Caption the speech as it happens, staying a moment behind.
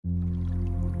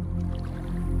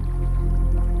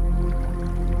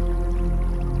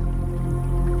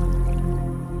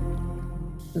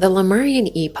The Lemurian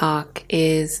epoch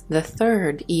is the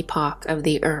third epoch of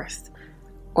the Earth,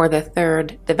 or the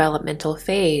third developmental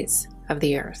phase of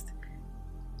the Earth.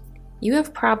 You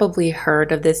have probably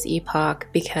heard of this epoch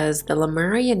because the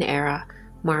Lemurian era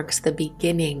marks the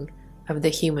beginning of the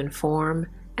human form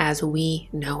as we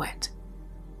know it.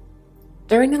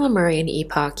 During the Lemurian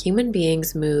epoch, human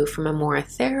beings move from a more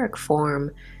etheric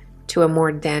form to a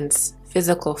more dense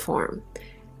physical form.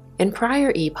 In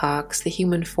prior epochs, the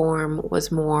human form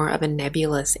was more of a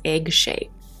nebulous egg shape.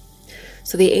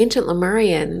 So the ancient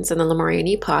Lemurians and the Lemurian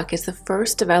epoch is the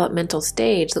first developmental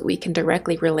stage that we can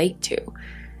directly relate to.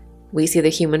 We see the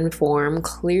human form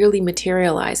clearly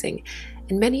materializing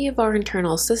and many of our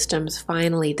internal systems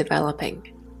finally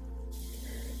developing.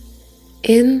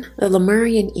 In the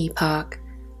Lemurian epoch,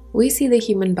 we see the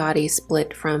human body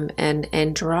split from an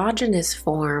androgynous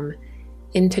form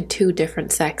into two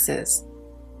different sexes.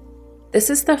 This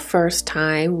is the first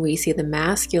time we see the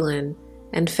masculine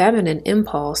and feminine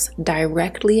impulse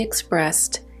directly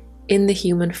expressed in the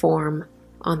human form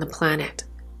on the planet.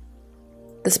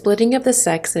 The splitting of the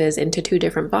sexes into two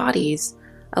different bodies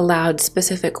allowed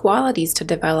specific qualities to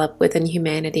develop within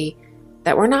humanity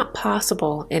that were not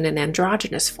possible in an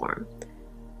androgynous form.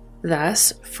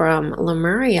 Thus, from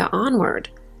Lemuria onward,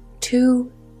 two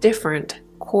different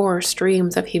core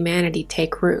streams of humanity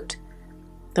take root: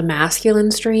 the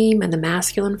masculine stream and the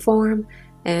masculine form,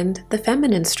 and the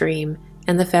feminine stream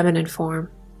and the feminine form.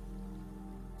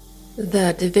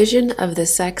 The division of the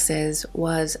sexes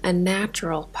was a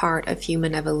natural part of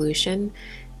human evolution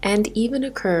and even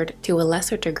occurred to a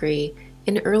lesser degree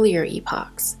in earlier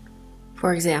epochs.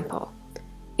 For example,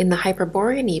 in the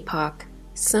Hyperborean epoch,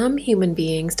 some human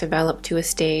beings developed to a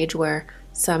stage where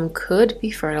some could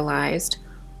be fertilized,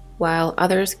 while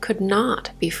others could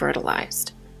not be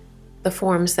fertilized. The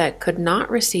forms that could not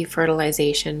receive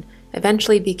fertilization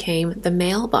eventually became the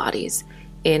male bodies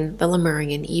in the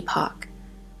Lemurian epoch.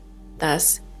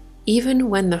 Thus, even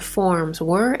when the forms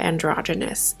were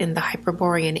androgynous in the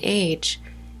Hyperborean age,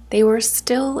 they were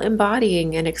still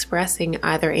embodying and expressing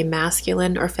either a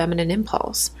masculine or feminine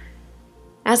impulse.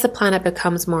 As the planet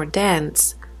becomes more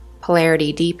dense,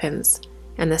 polarity deepens,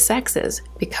 and the sexes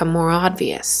become more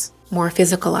obvious, more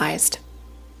physicalized.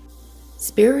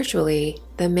 Spiritually,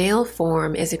 the male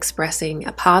form is expressing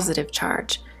a positive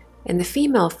charge, and the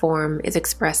female form is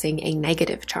expressing a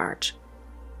negative charge.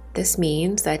 This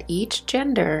means that each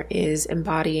gender is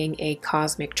embodying a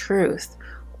cosmic truth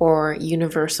or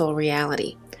universal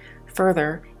reality.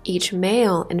 Further, each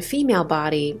male and female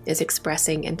body is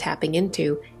expressing and tapping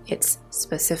into its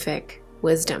specific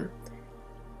wisdom.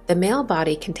 The male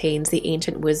body contains the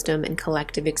ancient wisdom and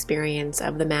collective experience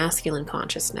of the masculine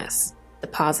consciousness, the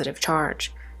positive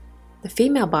charge. The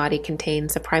female body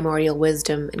contains the primordial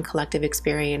wisdom and collective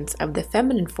experience of the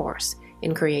feminine force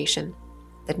in creation,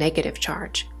 the negative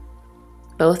charge.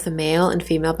 Both the male and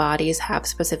female bodies have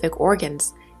specific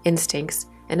organs, instincts,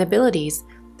 and abilities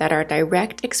that are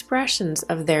direct expressions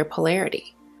of their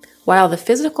polarity. While the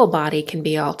physical body can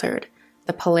be altered,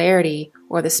 the polarity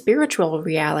or the spiritual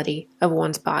reality of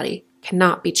one's body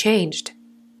cannot be changed.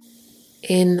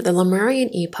 In the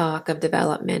Lemurian epoch of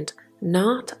development,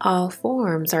 not all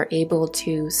forms are able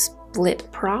to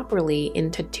split properly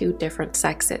into two different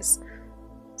sexes.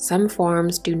 Some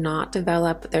forms do not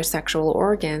develop their sexual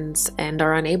organs and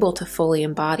are unable to fully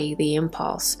embody the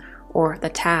impulse or the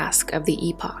task of the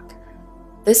epoch.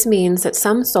 This means that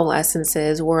some soul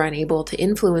essences were unable to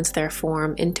influence their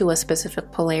form into a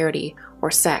specific polarity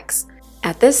or sex.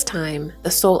 At this time,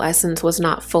 the soul essence was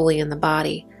not fully in the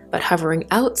body, but hovering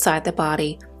outside the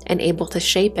body and able to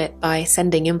shape it by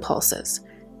sending impulses.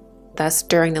 Thus,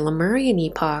 during the Lemurian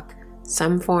epoch,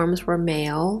 some forms were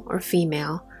male or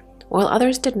female, while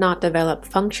others did not develop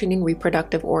functioning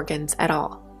reproductive organs at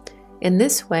all. In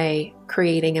this way,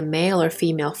 creating a male or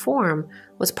female form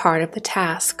was part of the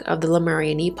task of the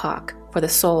Lemurian epoch for the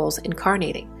souls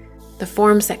incarnating. The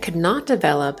forms that could not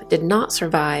develop did not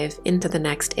survive into the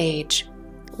next age.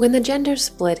 When the gender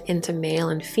split into male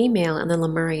and female in the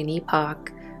Lemurian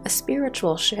epoch, a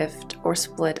spiritual shift or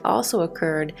split also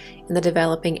occurred in the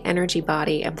developing energy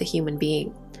body of the human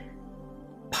being.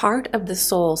 Part of the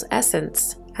soul's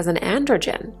essence as an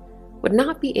androgen would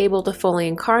not be able to fully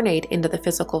incarnate into the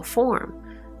physical form,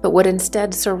 but would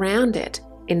instead surround it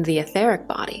in the etheric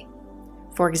body.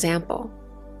 For example,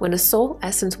 when a soul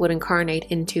essence would incarnate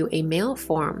into a male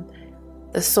form,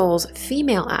 the soul's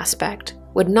female aspect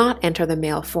would not enter the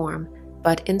male form,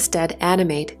 but instead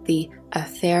animate the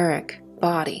etheric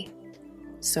body.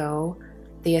 So,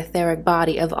 the etheric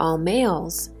body of all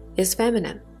males is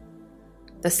feminine.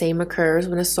 The same occurs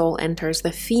when a soul enters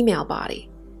the female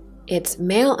body. its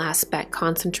male aspect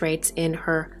concentrates in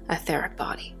her etheric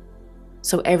body.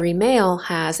 So every male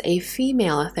has a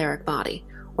female etheric body,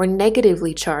 or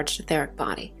negatively charged etheric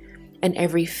body, and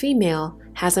every female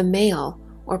has a male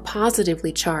or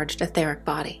positively charged etheric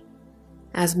body.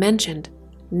 As mentioned,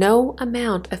 no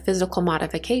amount of physical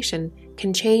modification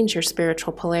can change your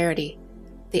spiritual polarity.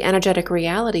 The energetic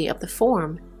reality of the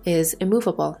form is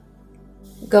immovable.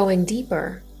 Going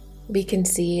deeper, we can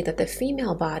see that the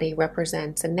female body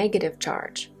represents a negative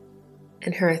charge,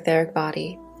 and her etheric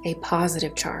body a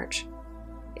positive charge.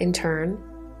 In turn,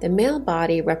 the male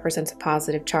body represents a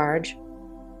positive charge,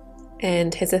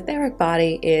 and his etheric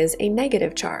body is a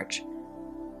negative charge.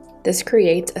 This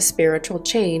creates a spiritual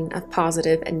chain of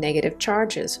positive and negative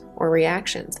charges or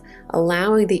reactions,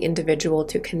 allowing the individual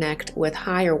to connect with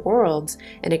higher worlds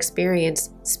and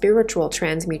experience spiritual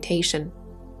transmutation.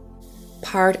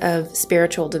 Part of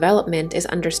spiritual development is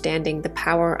understanding the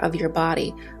power of your body,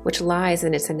 which lies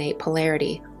in its innate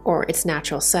polarity, or its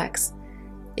natural sex.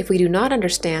 If we do not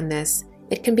understand this,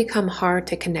 it can become hard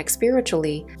to connect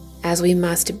spiritually, as we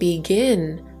must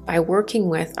begin by working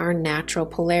with our natural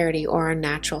polarity or our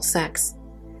natural sex.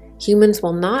 Humans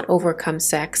will not overcome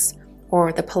sex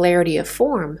or the polarity of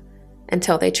form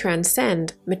until they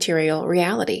transcend material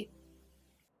reality.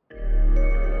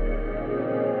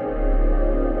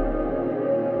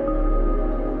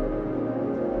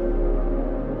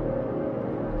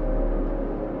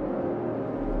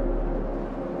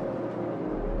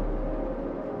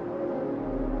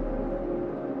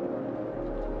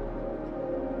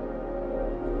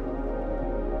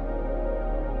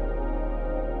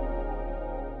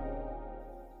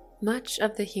 Much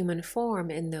of the human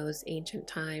form in those ancient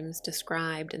times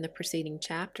described in the preceding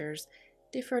chapters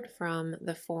differed from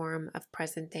the form of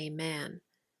present-day man.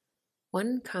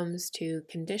 One comes to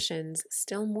conditions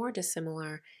still more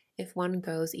dissimilar if one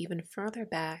goes even further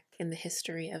back in the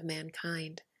history of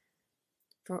mankind.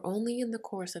 For only in the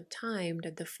course of time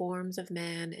did the forms of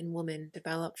man and woman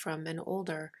develop from an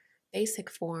older,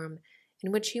 basic form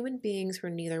in which human beings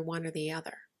were neither one or the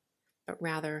other, but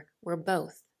rather were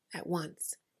both at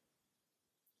once.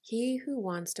 He who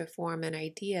wants to form an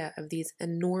idea of these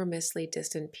enormously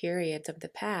distant periods of the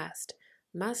past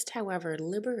must, however,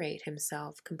 liberate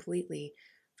himself completely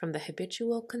from the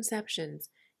habitual conceptions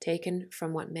taken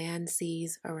from what man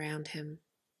sees around him.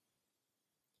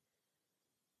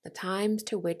 The times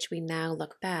to which we now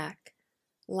look back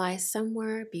lie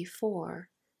somewhere before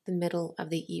the middle of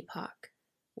the epoch,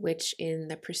 which in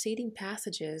the preceding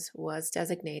passages was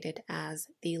designated as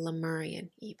the Lemurian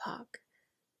epoch.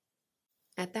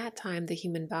 At that time, the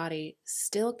human body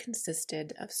still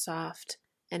consisted of soft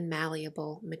and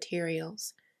malleable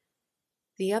materials.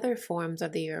 The other forms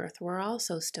of the earth were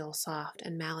also still soft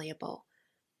and malleable.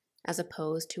 As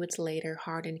opposed to its later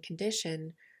hardened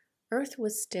condition, earth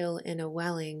was still in a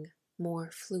welling, more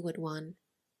fluid one.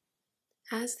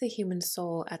 As the human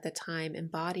soul at the time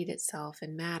embodied itself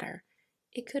in matter,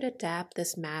 it could adapt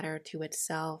this matter to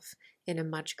itself in a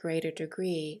much greater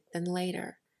degree than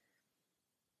later.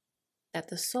 That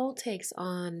the soul takes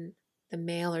on the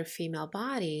male or female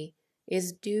body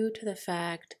is due to the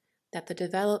fact that the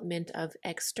development of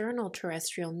external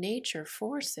terrestrial nature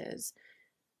forces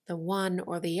the one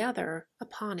or the other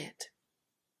upon it.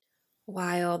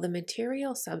 While the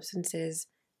material substances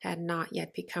had not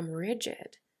yet become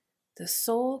rigid, the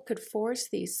soul could force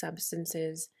these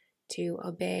substances to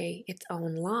obey its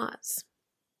own laws.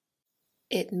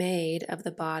 It made of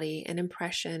the body an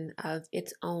impression of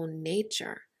its own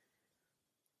nature.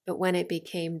 But when it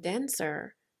became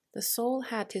denser, the soul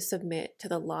had to submit to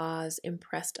the laws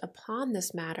impressed upon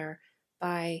this matter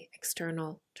by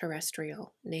external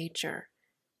terrestrial nature.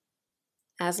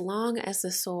 As long as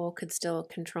the soul could still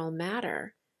control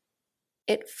matter,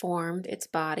 it formed its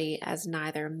body as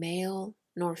neither male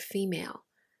nor female,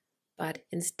 but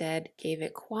instead gave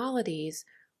it qualities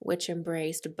which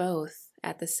embraced both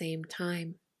at the same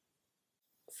time.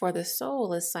 For the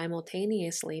soul is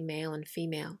simultaneously male and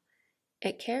female.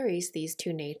 It carries these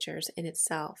two natures in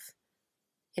itself.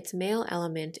 Its male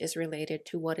element is related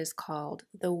to what is called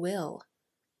the will,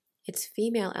 its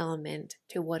female element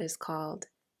to what is called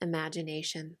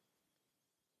imagination.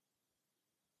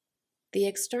 The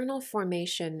external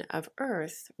formation of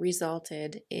Earth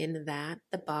resulted in that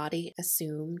the body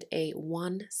assumed a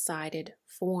one-sided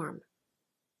form.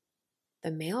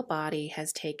 The male body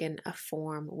has taken a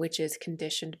form which is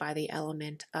conditioned by the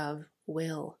element of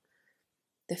will.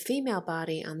 The female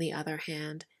body, on the other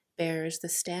hand, bears the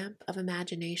stamp of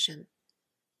imagination.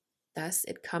 Thus,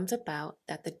 it comes about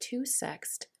that the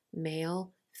two-sexed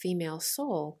male-female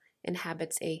soul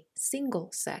inhabits a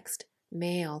single-sexed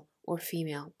male or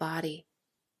female body.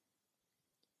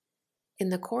 In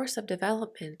the course of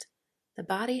development, the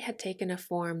body had taken a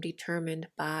form determined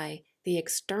by the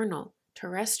external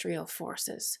terrestrial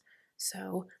forces,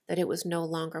 so that it was no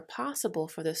longer possible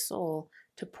for the soul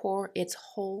to pour its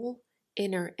whole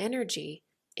inner energy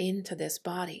into this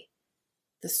body.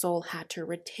 The soul had to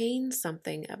retain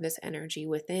something of this energy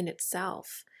within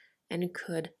itself and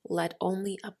could let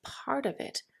only a part of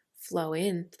it flow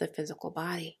into the physical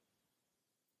body.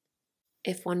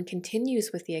 If one continues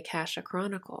with the Akasha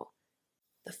Chronicle,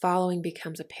 the following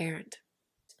becomes apparent.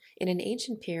 In an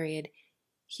ancient period,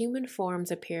 human forms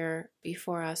appear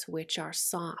before us which are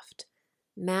soft,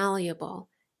 malleable,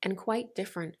 and quite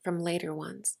different from later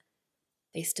ones.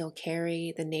 They still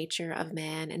carry the nature of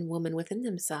man and woman within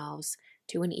themselves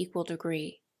to an equal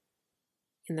degree.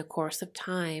 In the course of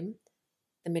time,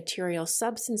 the material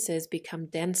substances become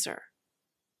denser.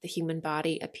 The human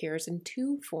body appears in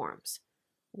two forms,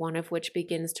 one of which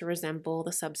begins to resemble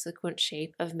the subsequent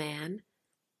shape of man,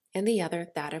 and the other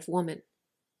that of woman.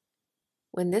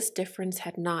 When this difference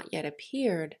had not yet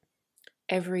appeared,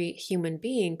 every human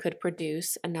being could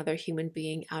produce another human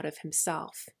being out of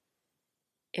himself.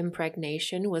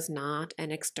 Impregnation was not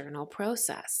an external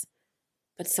process,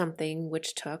 but something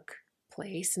which took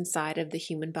place inside of the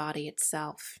human body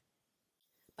itself.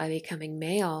 By becoming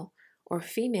male or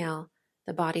female,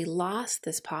 the body lost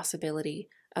this possibility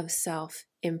of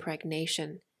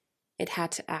self-impregnation. It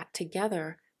had to act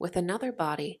together with another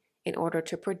body in order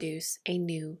to produce a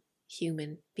new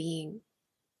human being.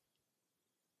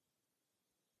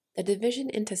 The division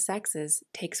into sexes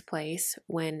takes place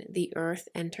when the earth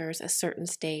enters a certain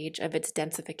stage of its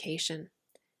densification.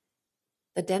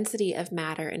 The density of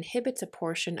matter inhibits a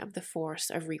portion of the force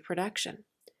of reproduction.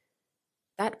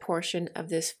 That portion of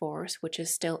this force which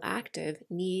is still active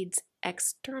needs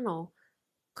external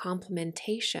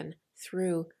complementation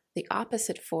through the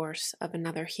opposite force of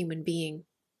another human being.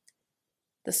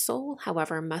 The soul,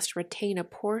 however, must retain a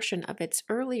portion of its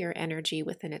earlier energy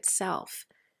within itself,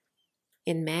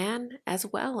 in man as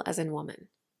well as in woman.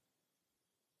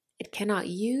 It cannot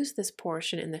use this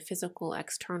portion in the physical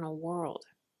external world.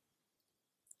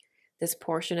 This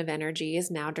portion of energy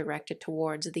is now directed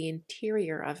towards the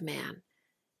interior of man.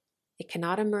 It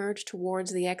cannot emerge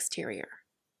towards the exterior.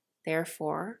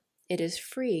 Therefore, it is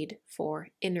freed for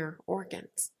inner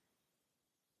organs.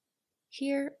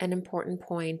 Here, an important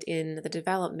point in the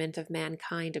development of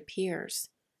mankind appears.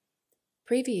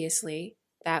 Previously,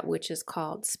 that which is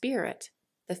called spirit,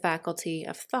 the faculty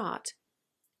of thought,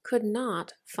 could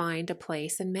not find a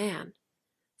place in man,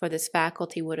 for this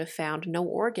faculty would have found no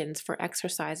organs for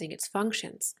exercising its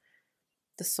functions.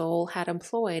 The soul had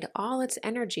employed all its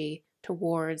energy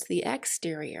towards the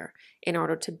exterior in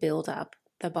order to build up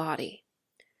the body.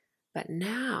 But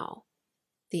now,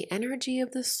 the energy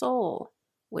of the soul,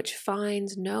 which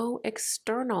finds no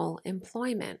external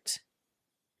employment,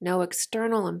 no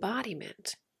external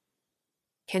embodiment,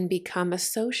 can become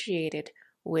associated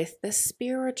with the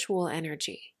spiritual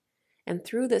energy. And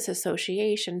through this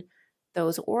association,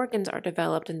 those organs are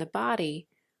developed in the body,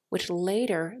 which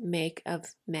later make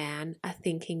of man a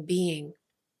thinking being.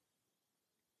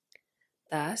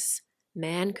 Thus,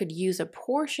 man could use a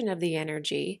portion of the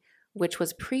energy which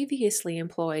was previously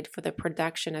employed for the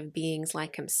production of beings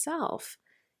like himself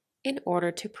in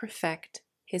order to perfect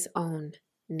his own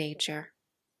nature.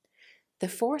 The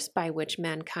force by which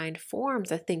mankind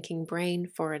forms a thinking brain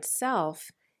for itself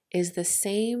is the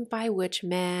same by which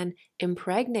man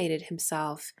impregnated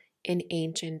himself in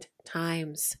ancient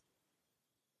times.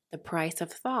 The price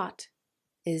of thought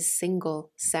is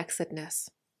single-sexedness.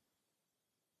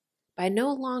 By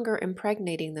no longer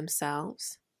impregnating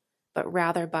themselves, but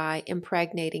rather by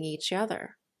impregnating each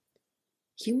other,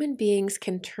 human beings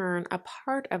can turn a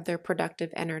part of their productive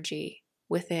energy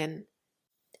within,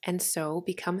 and so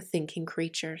become thinking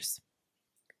creatures.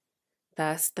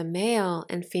 Thus, the male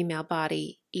and female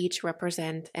body each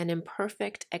represent an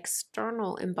imperfect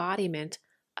external embodiment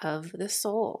of the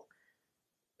soul,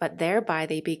 but thereby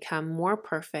they become more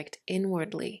perfect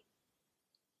inwardly.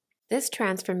 This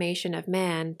transformation of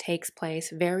man takes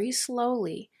place very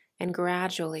slowly and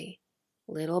gradually,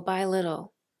 little by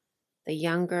little. The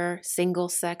younger,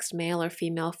 single-sexed male or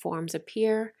female forms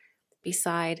appear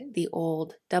beside the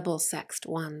old, double-sexed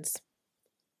ones.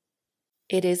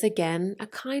 It is again a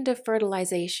kind of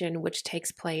fertilization which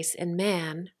takes place in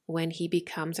man when he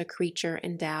becomes a creature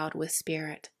endowed with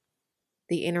spirit.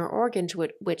 The inner organs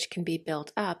which can be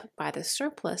built up by the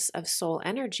surplus of soul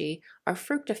energy are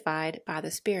fructified by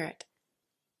the spirit.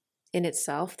 In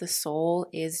itself, the soul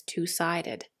is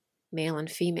two-sided, male and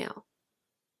female.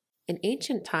 In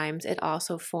ancient times, it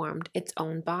also formed its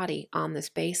own body on this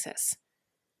basis.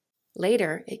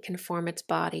 Later, it can form its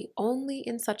body only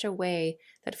in such a way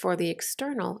that for the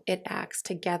external it acts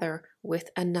together with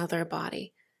another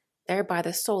body. Thereby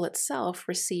the soul itself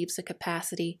receives the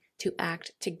capacity to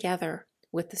act together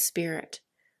with the spirit.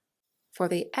 For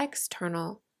the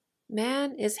external,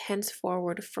 man is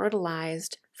henceforward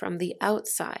fertilized from the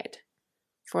outside.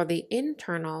 For the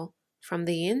internal, from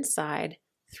the inside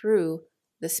through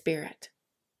the spirit.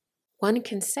 One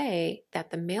can say that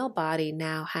the male body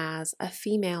now has a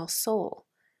female soul.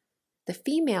 The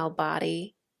female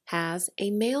body has a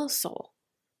male soul.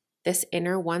 This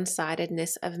inner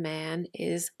one-sidedness of man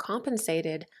is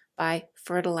compensated by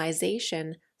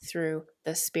fertilization through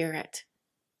the spirit.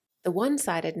 The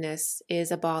one-sidedness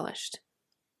is abolished.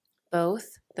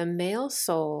 Both the male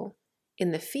soul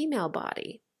in the female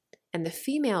body and the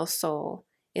female soul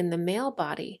in the male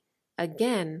body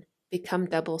again become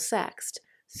double-sexed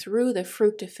through the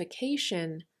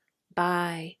fructification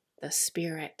by the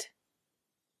spirit.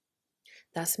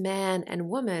 Thus, man and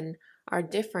woman are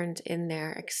different in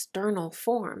their external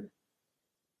form.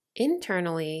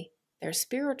 Internally, their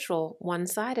spiritual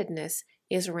one-sidedness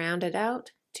is rounded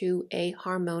out to a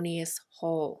harmonious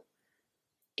whole.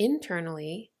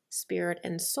 Internally, spirit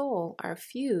and soul are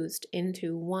fused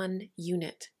into one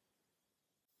unit.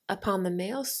 Upon the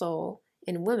male soul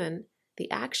in women, the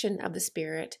action of the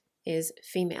spirit is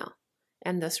female,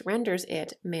 and thus renders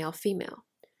it male-female.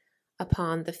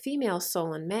 Upon the female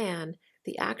soul in man,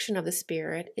 the action of the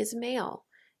spirit is male,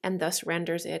 and thus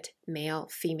renders it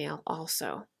male-female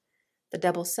also. The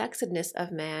double-sexedness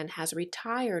of man has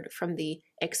retired from the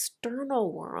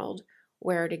external world,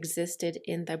 where it existed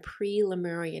in the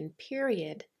pre-Lemurian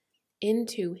period,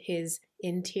 into his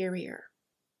interior.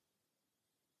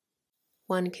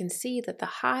 One can see that the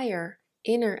higher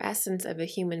inner essence of a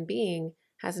human being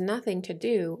has nothing to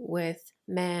do with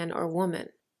man or woman.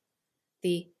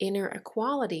 The inner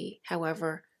equality,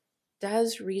 however,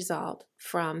 does result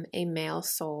from a male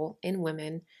soul in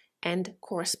women and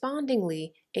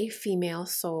correspondingly a female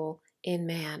soul in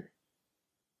man.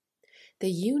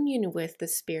 The union with the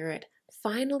spirit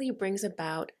finally brings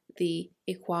about the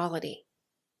equality.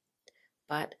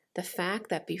 But the fact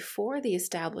that before the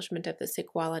establishment of this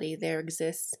equality there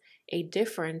exists a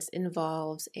difference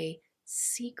involves a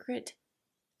secret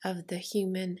of the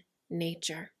human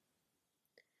nature.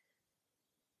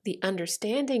 The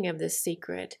understanding of this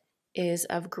secret is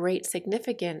of great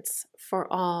significance for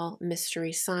all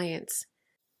mystery science.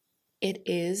 It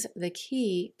is the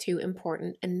key to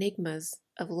important enigmas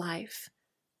of life.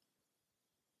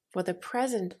 For the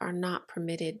present are not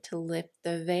permitted to lift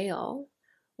the veil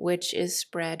which is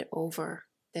spread over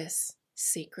this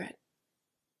secret.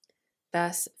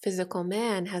 Thus, physical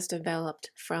man has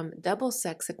developed from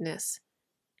double-sexedness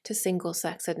to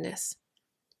single-sexedness,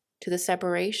 to the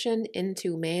separation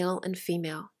into male and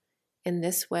female. In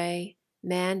this way,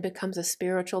 man becomes a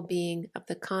spiritual being of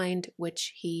the kind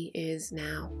which he is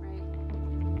now.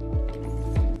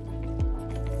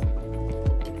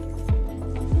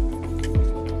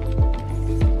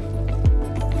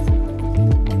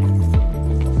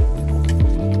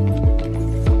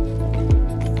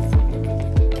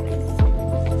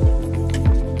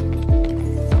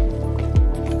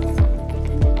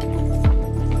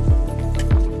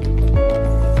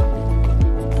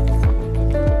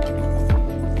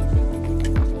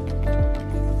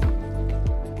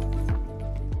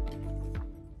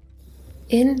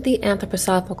 In the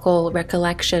anthroposophical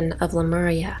recollection of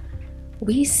Lemuria,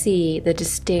 we see the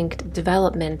distinct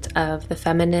development of the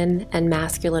feminine and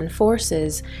masculine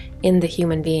forces in the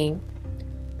human being.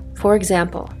 For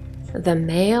example, the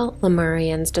male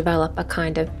Lemurians develop a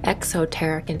kind of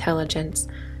exoteric intelligence,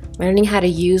 learning how to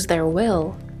use their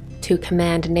will to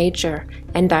command nature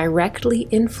and directly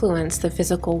influence the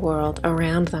physical world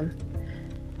around them.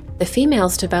 The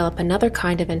females develop another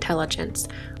kind of intelligence,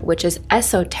 which is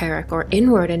esoteric or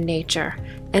inward in nature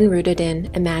and rooted in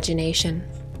imagination.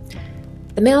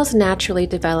 The males naturally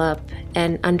develop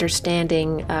an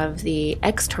understanding of the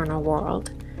external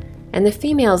world, and the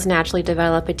females naturally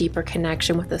develop a deeper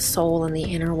connection with the soul and the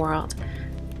inner world.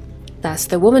 Thus,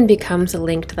 the woman becomes a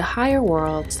link to the higher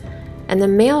worlds, and the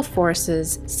male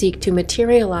forces seek to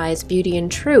materialize beauty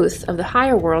and truth of the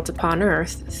higher worlds upon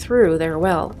earth through their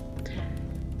will.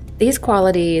 These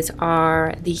qualities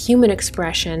are the human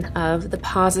expression of the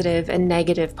positive and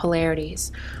negative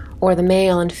polarities, or the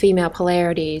male and female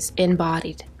polarities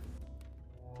embodied.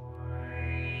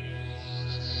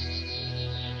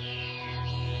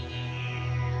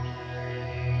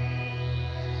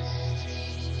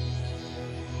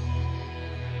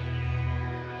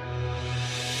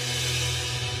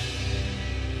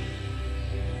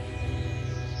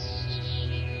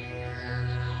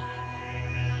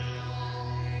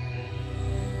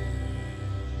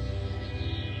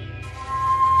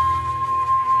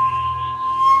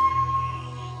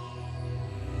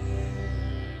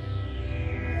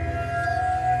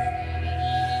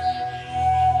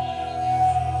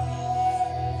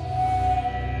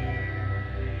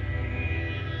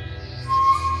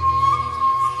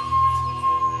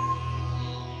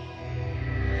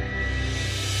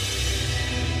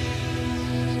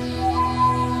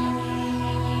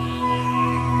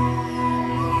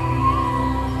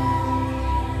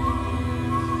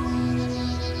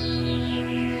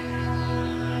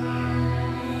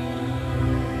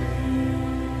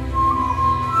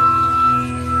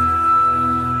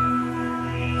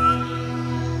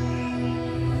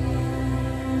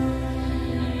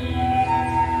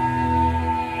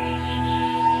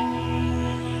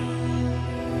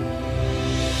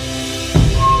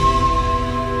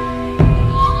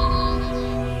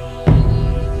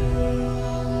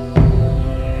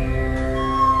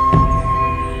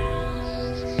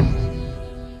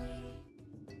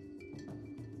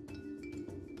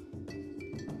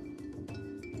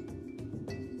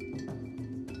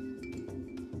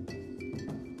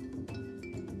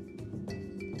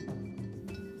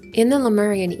 In the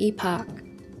Lemurian epoch,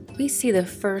 we see the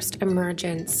first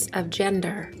emergence of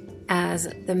gender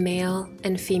as the male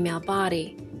and female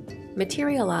body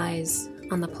materialize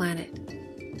on the planet.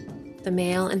 The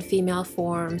male and female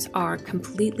forms are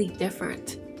completely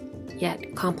different,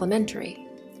 yet complementary.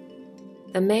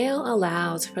 The male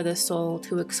allows for the soul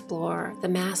to explore the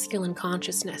masculine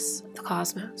consciousness of the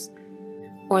cosmos,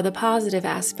 or the positive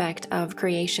aspect of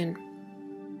creation.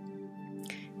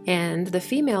 And the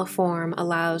female form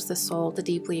allows the soul to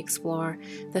deeply explore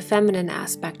the feminine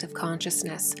aspect of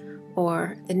consciousness,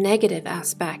 or the negative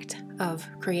aspect of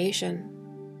creation.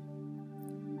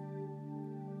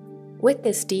 With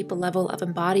this deep level of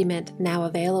embodiment now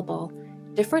available,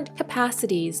 different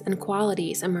capacities and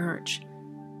qualities emerge.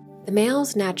 The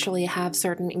males naturally have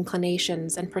certain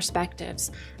inclinations and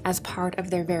perspectives as part of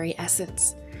their very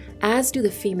essence, as do the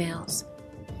females.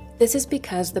 This is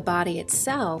because the body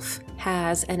itself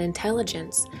has an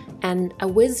intelligence and a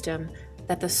wisdom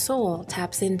that the soul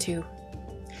taps into.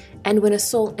 And when a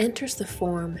soul enters the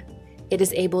form, it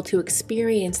is able to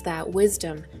experience that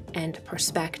wisdom and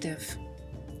perspective.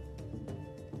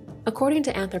 According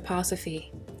to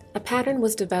Anthroposophy, a pattern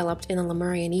was developed in the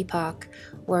Lemurian epoch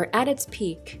where, at its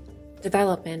peak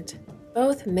development,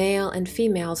 both male and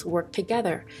females worked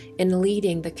together in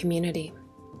leading the community.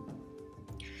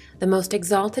 The most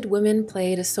exalted women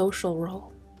played a social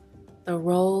role, the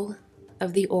role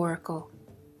of the oracle,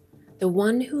 the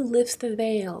one who lifts the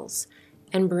veils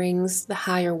and brings the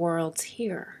higher worlds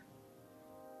here.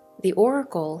 The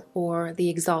oracle, or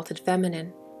the exalted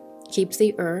feminine, keeps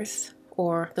the earth,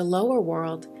 or the lower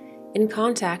world, in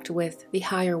contact with the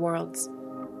higher worlds.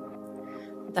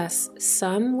 Thus,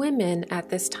 some women at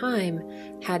this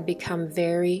time had become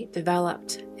very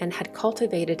developed and had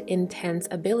cultivated intense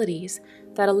abilities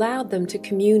that allowed them to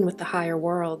commune with the higher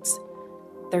worlds.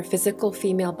 Their physical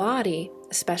female body,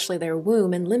 especially their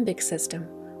womb and limbic system,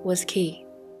 was key.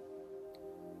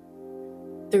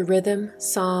 Through rhythm,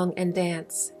 song, and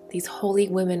dance, these holy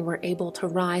women were able to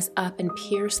rise up and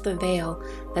pierce the veil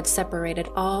that separated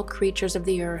all creatures of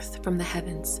the earth from the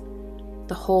heavens.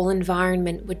 The whole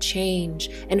environment would change,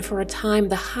 and for a time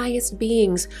the highest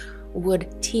beings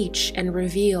would teach and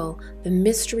reveal the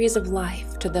mysteries of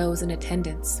life to those in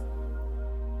attendance.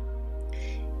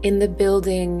 In the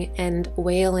building and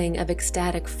wailing of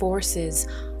ecstatic forces,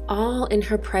 all in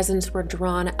her presence were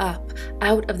drawn up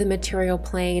out of the material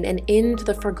plane and into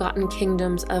the forgotten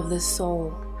kingdoms of the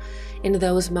soul. In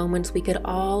those moments, we could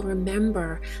all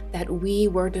remember that we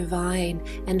were divine,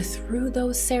 and through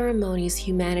those ceremonies,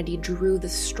 humanity drew the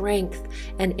strength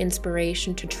and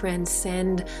inspiration to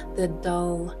transcend the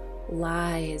dull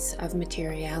lies of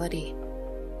materiality.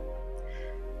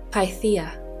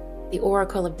 Pythia, the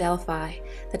oracle of Delphi,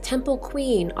 the temple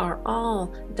queen, are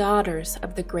all daughters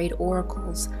of the great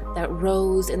oracles that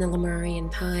rose in the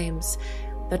Lemurian times.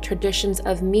 The traditions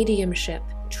of mediumship,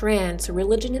 trance,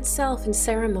 religion itself, and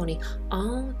ceremony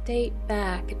all date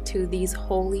back to these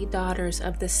holy daughters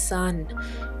of the sun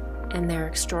and their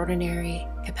extraordinary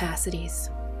capacities.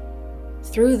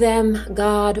 Through them,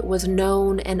 God was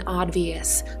known and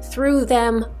obvious. Through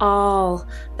them, all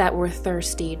that were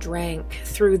thirsty drank.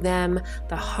 Through them,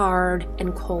 the hard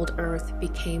and cold earth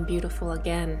became beautiful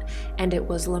again. And it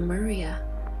was Lemuria,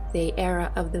 the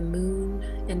era of the moon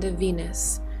and of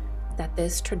Venus, that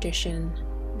this tradition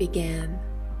began.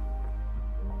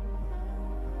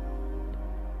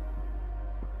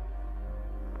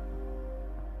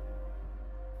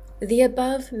 The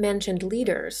above-mentioned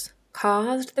leaders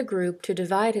caused the group to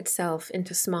divide itself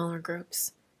into smaller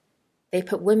groups. They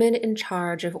put women in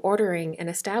charge of ordering and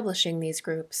establishing these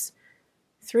groups.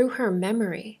 Through her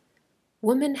memory,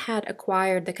 woman had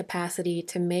acquired the capacity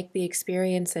to make the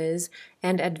experiences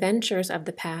and adventures of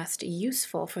the past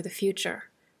useful for the future.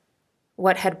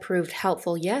 What had proved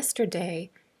helpful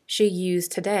yesterday, she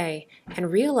used today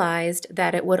and realized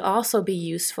that it would also be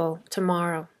useful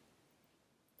tomorrow.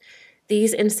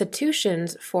 These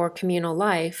institutions for communal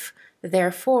life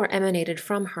therefore emanated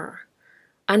from her.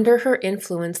 Under her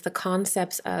influence, the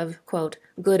concepts of, quote,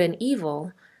 good and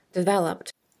evil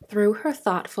developed. Through her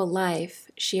thoughtful life,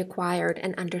 she acquired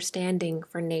an understanding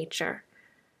for nature.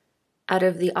 Out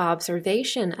of the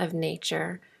observation of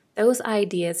nature, those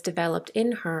ideas developed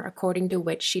in her according to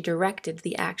which she directed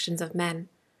the actions of men.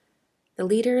 The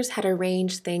leaders had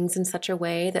arranged things in such a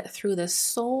way that through the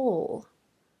soul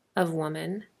of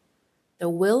woman, the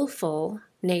willful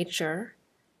nature,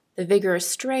 the vigorous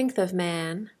strength of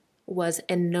man was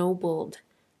ennobled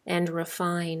and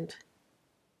refined.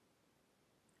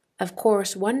 Of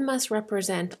course, one must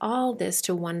represent all this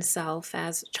to oneself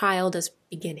as childish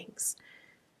beginnings.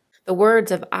 The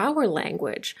words of our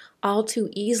language all too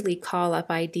easily call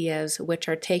up ideas which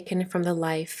are taken from the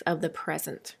life of the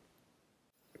present.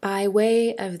 By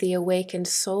way of the awakened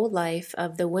soul life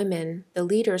of the women, the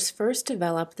leaders first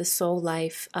developed the soul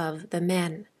life of the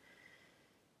men.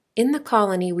 In the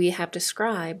colony we have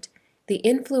described, the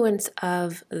influence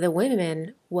of the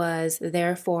women was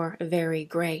therefore very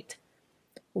great.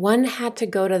 One had to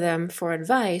go to them for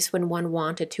advice when one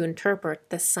wanted to interpret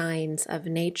the signs of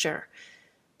nature.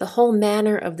 The whole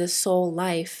manner of the soul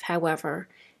life, however,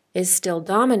 is still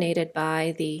dominated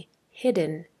by the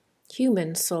hidden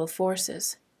human soul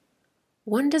forces.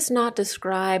 One does not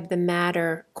describe the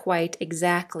matter quite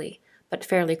exactly, but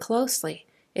fairly closely,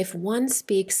 if one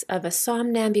speaks of a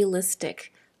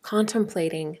somnambulistic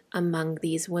contemplating among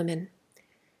these women.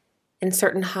 In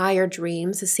certain higher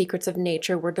dreams, the secrets of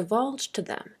nature were divulged to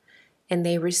them, and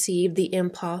they received the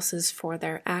impulses for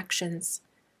their actions.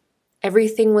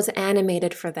 Everything was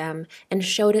animated for them and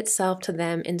showed itself to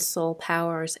them in soul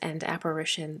powers and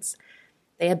apparitions.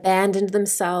 They abandoned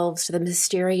themselves to the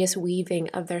mysterious weaving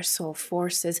of their soul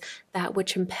forces. That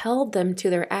which impelled them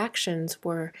to their actions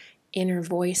were inner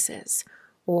voices,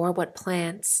 or what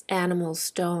plants, animals,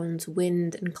 stones,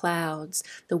 wind, and clouds,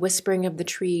 the whispering of the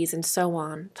trees, and so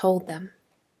on, told them.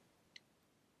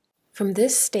 From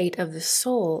this state of the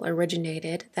soul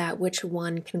originated that which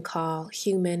one can call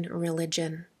human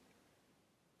religion.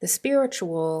 The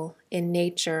spiritual in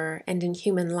nature and in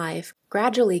human life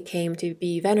gradually came to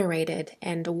be venerated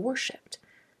and worshipped.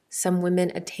 Some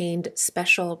women attained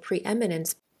special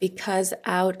preeminence because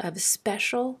out of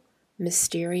special,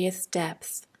 mysterious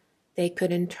depths, they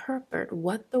could interpret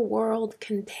what the world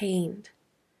contained.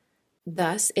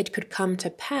 Thus, it could come to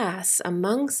pass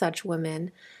among such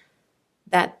women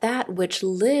that which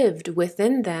lived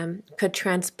within them could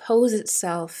transpose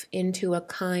itself into a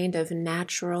kind of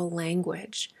natural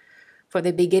language. For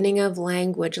the beginning of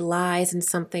language lies in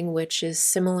something which is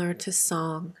similar to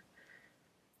song.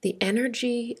 The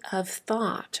energy of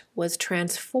thought was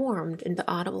transformed into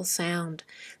audible sound.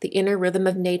 The inner rhythm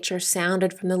of nature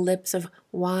sounded from the lips of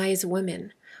wise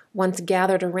women, once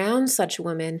gathered around such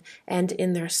women, and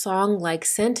in their song-like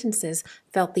sentences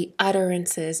felt the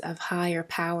utterances of higher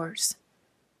powers.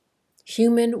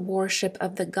 Human worship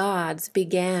of the gods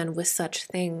began with such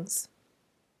things.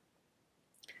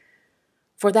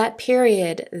 For that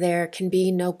period, there can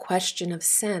be no question of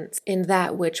sense in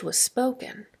that which was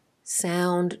spoken.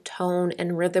 Sound, tone,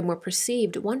 and rhythm were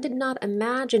perceived. One did not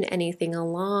imagine anything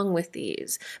along with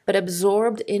these, but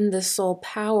absorbed in the soul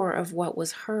power of what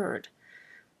was heard.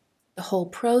 The whole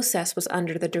process was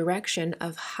under the direction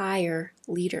of higher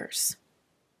leaders.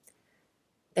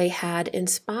 They had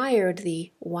inspired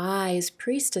the wise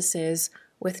priestesses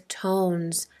with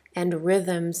tones and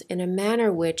rhythms in a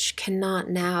manner which cannot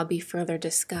now be further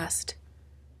discussed.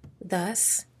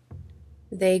 Thus,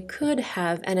 they could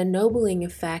have an ennobling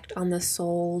effect on the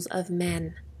souls of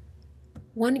men.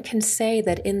 One can say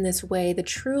that in this way the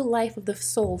true life of the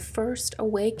soul first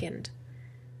awakened.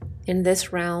 In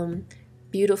this realm,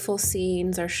 beautiful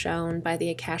scenes are shown by the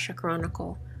Akasha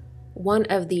Chronicle. One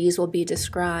of these will be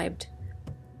described.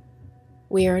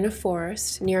 We are in a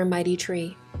forest near a mighty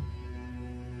tree.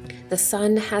 The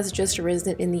sun has just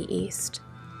risen in the east.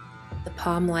 The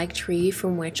palm-like tree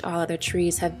from which all other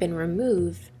trees have been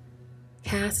removed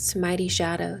casts mighty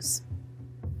shadows.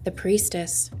 The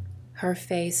priestess, her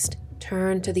face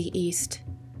turned to the east,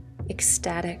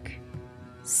 ecstatic,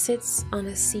 sits on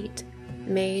a seat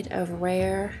made of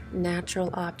rare natural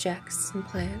objects and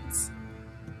plants.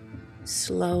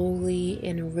 Slowly,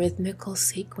 in rhythmical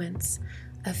sequence,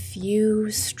 a few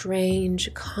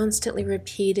strange, constantly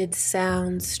repeated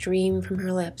sounds stream from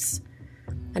her lips.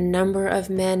 A number of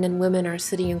men and women are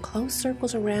sitting in close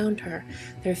circles around her,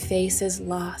 their faces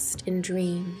lost in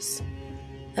dreams,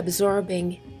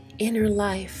 absorbing inner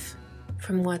life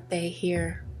from what they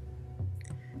hear.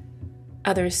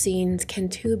 Other scenes can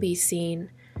too be seen.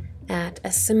 At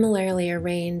a similarly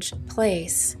arranged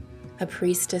place, a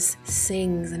priestess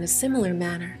sings in a similar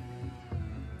manner.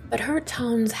 But her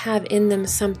tones have in them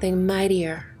something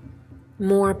mightier,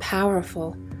 more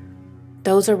powerful.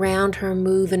 Those around her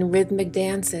move in rhythmic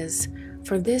dances,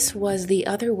 for this was the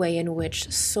other way in which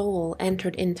soul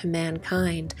entered into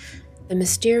mankind. The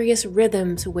mysterious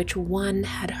rhythms which one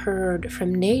had heard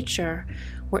from nature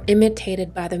were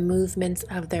imitated by the movements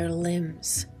of their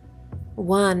limbs.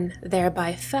 One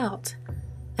thereby felt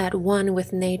at one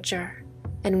with nature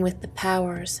and with the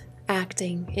powers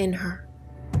acting in her.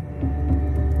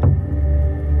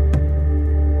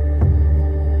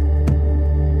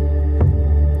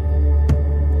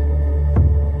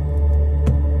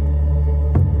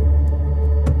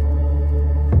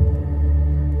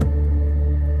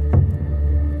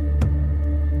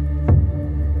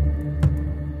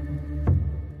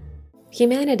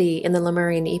 Humanity in the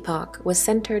Lemurian epoch was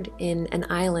centered in an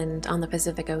island on the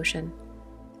Pacific Ocean.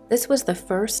 This was the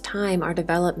first time our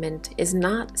development is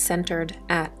not centered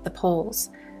at the poles.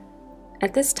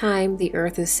 At this time, the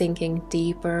Earth is sinking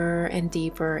deeper and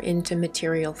deeper into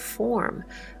material form,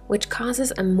 which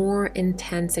causes a more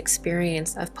intense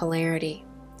experience of polarity.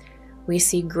 We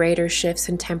see greater shifts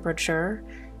in temperature,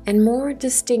 and more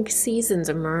distinct seasons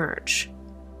emerge,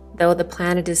 though the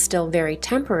planet is still very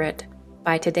temperate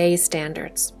by today's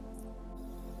standards.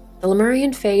 The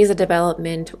Lemurian phase of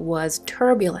development was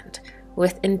turbulent,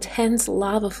 with intense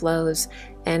lava flows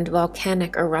and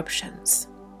volcanic eruptions.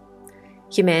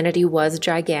 Humanity was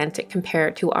gigantic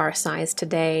compared to our size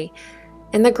today,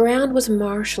 and the ground was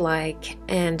marsh-like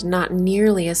and not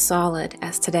nearly as solid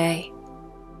as today.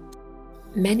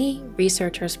 Many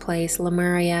researchers place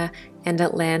Lemuria and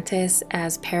Atlantis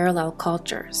as parallel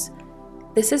cultures.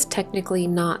 This is technically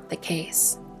not the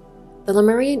case. The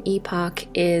Lemurian epoch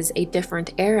is a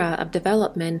different era of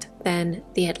development than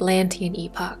the Atlantean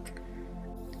epoch.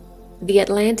 The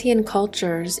Atlantean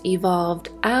cultures evolved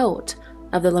out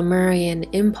of the Lemurian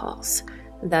impulse.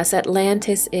 Thus,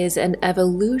 Atlantis is an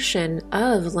evolution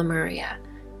of Lemuria.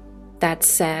 That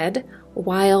said,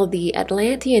 while the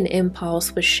Atlantean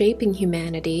impulse was shaping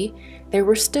humanity, there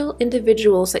were still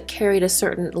individuals that carried a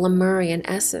certain Lemurian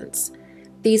essence.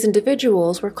 These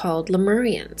individuals were called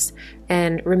Lemurians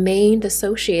and remained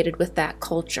associated with that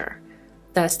culture.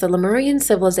 Thus, the Lemurian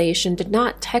civilization did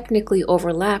not technically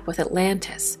overlap with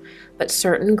Atlantis, but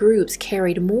certain groups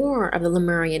carried more of the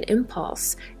Lemurian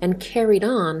impulse and carried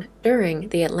on during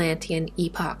the Atlantean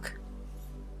epoch.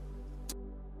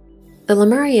 The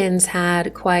Lemurians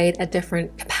had quite a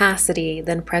different capacity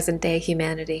than present-day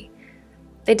humanity.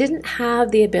 They didn't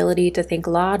have the ability to think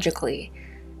logically.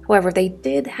 However, they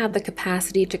did have the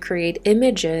capacity to create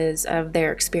images of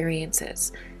their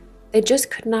experiences. They just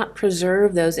could not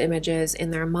preserve those images in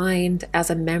their mind as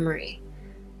a memory.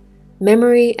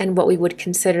 Memory, and what we would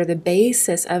consider the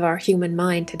basis of our human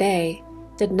mind today,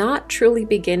 did not truly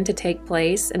begin to take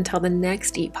place until the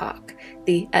next epoch,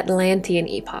 the Atlantean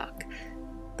epoch.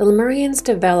 The Lemurians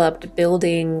developed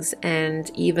buildings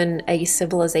and even a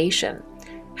civilization.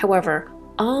 However,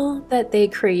 all that they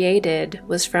created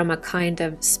was from a kind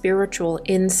of spiritual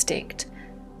instinct.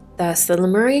 Thus, the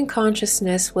Lemurian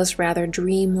consciousness was rather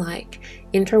dreamlike,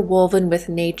 interwoven with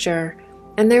nature,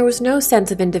 and there was no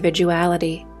sense of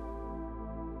individuality.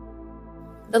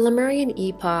 The Lemurian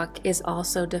epoch is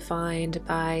also defined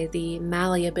by the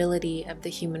malleability of the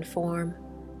human form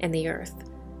and the earth.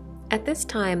 At this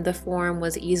time, the form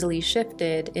was easily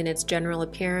shifted in its general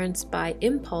appearance by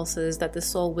impulses that the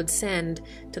soul would send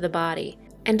to the body,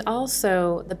 and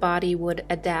also the body would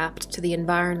adapt to the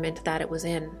environment that it was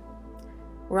in.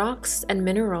 Rocks and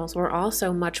minerals were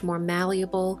also much more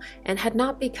malleable and had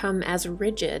not become as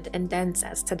rigid and dense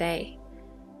as today.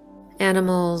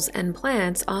 Animals and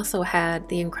plants also had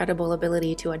the incredible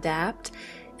ability to adapt,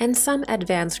 and some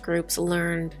advanced groups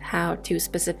learned how to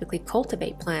specifically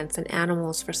cultivate plants and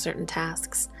animals for certain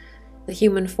tasks. The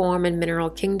human form and mineral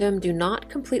kingdom do not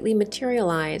completely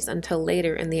materialize until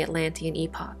later in the Atlantean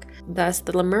epoch. Thus,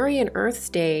 the Lemurian Earth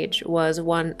stage was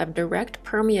one of direct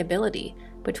permeability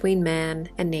between man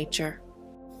and nature.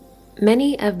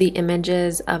 Many of the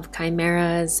images of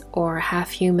chimeras, or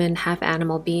half-human,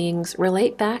 half-animal beings,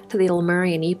 relate back to the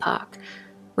Lemurian epoch,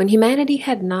 when humanity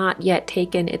had not yet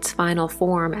taken its final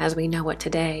form as we know it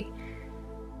today.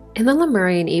 In the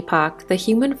Lemurian epoch, the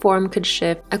human form could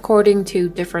shift according to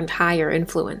different higher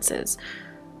influences.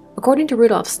 According to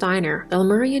Rudolf Steiner, the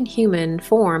Lemurian human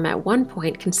form at one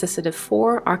point consisted of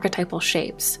 4 archetypal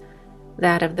shapes: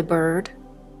 that of the bird,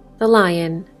 the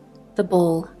lion, the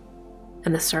bull,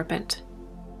 and the serpent.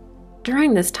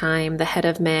 During this time, the head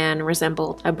of man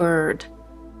resembled a bird,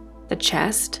 the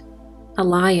chest, a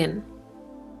lion,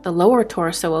 the lower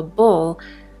torso a bull,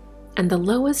 and the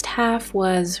lowest half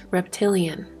was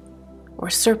reptilian, or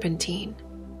serpentine.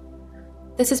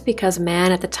 This is because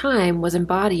man at the time was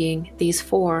embodying these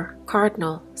 4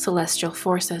 cardinal celestial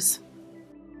forces.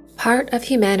 Part of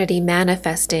humanity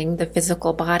manifesting the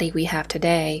physical body we have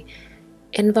today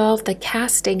involved the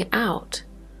casting out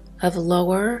of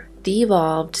lower,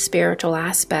 devolved spiritual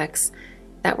aspects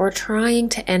that were trying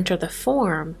to enter the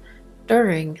form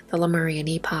during the Lemurian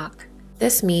epoch.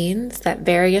 This means that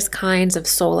various kinds of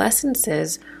soul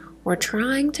essences were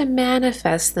trying to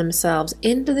manifest themselves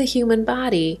into the human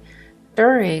body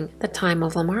during the time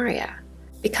of Lemuria.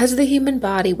 Because the human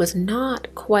body was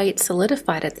not quite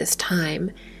solidified at this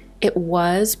time, it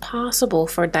was possible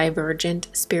for divergent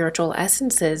spiritual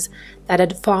essences that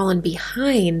had fallen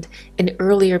behind in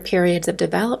earlier periods of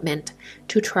development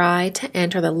to try to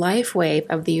enter the life wave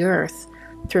of the earth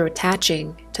through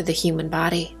attaching to the human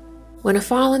body. When a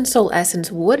fallen soul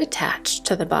essence would attach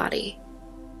to the body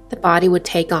would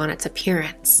take on its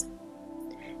appearance.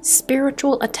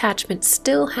 Spiritual attachment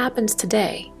still happens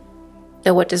today,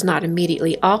 though it does not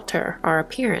immediately alter our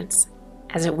appearance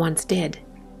as it once did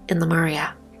in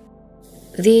Lemuria.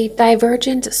 The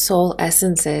divergent soul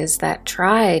essences that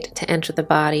tried to enter the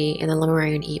body in the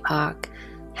Lemurian epoch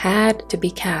had to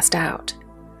be cast out.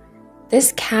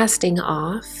 This casting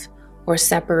off or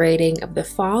separating of the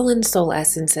fallen soul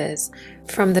essences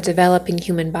from the developing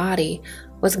human body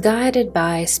was guided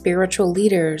by spiritual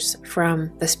leaders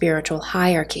from the spiritual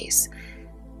hierarchies.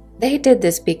 They did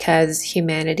this because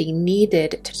humanity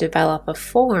needed to develop a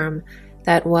form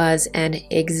that was an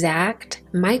exact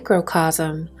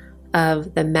microcosm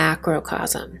of the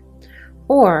macrocosm,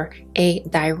 or a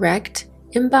direct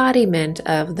embodiment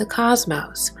of the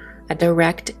cosmos, a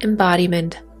direct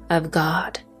embodiment of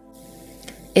God.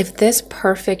 If this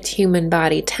perfect human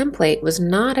body template was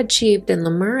not achieved in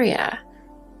Lemuria,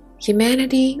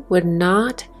 humanity would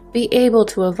not be able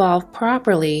to evolve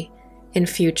properly in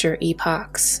future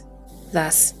epochs.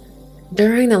 Thus,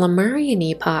 during the Lemurian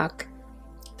epoch,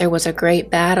 there was a great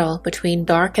battle between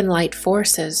dark and light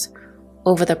forces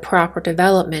over the proper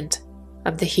development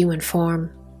of the human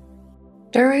form.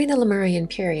 During the Lemurian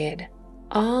period,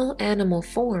 all animal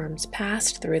forms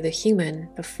passed through the human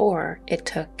before it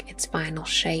took its final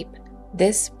shape.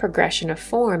 This progression of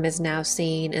form is now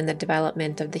seen in the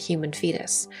development of the human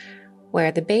fetus,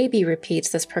 where the baby repeats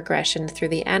this progression through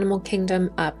the animal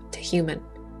kingdom up to human.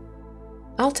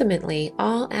 Ultimately,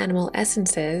 all animal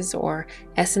essences, or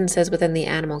essences within the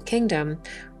animal kingdom,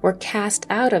 were cast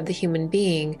out of the human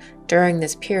being during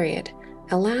this period,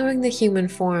 allowing the human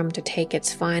form to take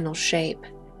its final shape.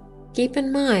 Keep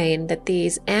in mind that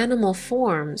these animal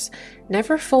forms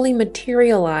never fully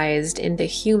materialized into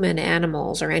human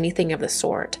animals or anything of the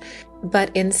sort,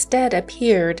 but instead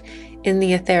appeared in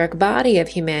the etheric body of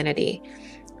humanity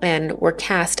and were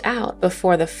cast out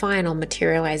before the final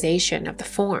materialization of the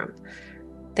form.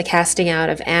 The casting out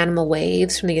of animal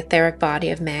waves from the etheric body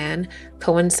of man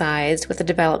coincides with the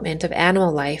development of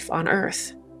animal life on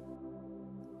Earth.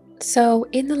 So,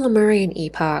 in the Lemurian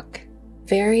epoch,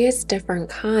 various different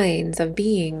kinds of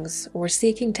beings were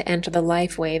seeking to enter the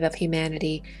life wave of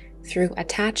humanity through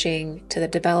attaching to the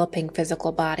developing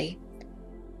physical body.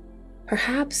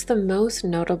 Perhaps the most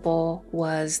notable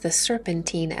was the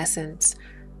serpentine essence,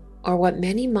 or what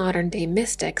many modern-day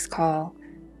mystics call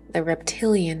the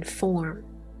reptilian form.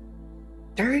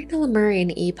 During the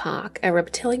Lemurian epoch, a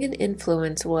reptilian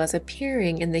influence was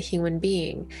appearing in the human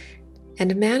being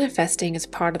and manifesting as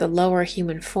part of the lower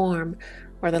human form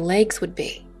where the legs would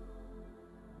be.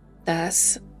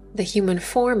 Thus, the human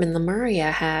form in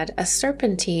Lemuria had a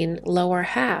serpentine lower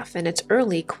half in its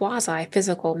early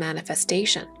quasi-physical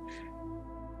manifestation.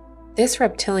 This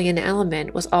reptilian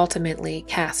element was ultimately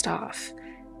cast off.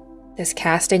 This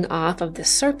casting off of the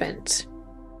serpent,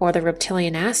 or the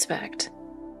reptilian aspect,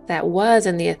 that was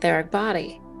in the etheric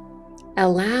body,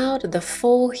 allowed the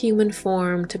full human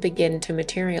form to begin to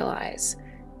materialize.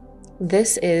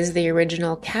 This is the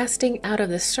original casting out of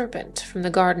the serpent from the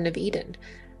Garden of Eden,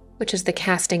 which is the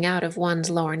casting out of one's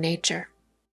lower nature.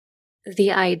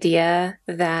 The idea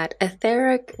that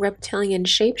etheric reptilian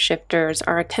shapeshifters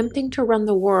are attempting to run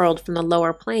the world from the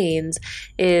lower planes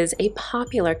is a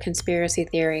popular conspiracy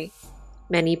theory.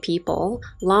 Many people,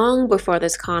 long before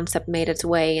this concept made its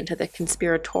way into the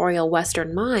conspiratorial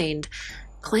Western mind,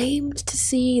 claimed to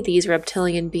see these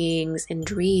reptilian beings in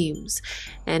dreams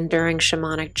and during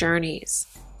shamanic journeys.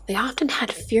 They often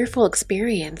had fearful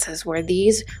experiences where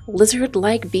these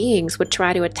lizard-like beings would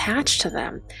try to attach to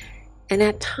them, and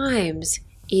at times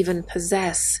even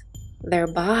possess their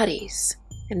bodies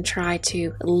and try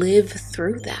to live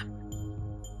through them.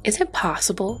 Is it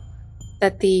possible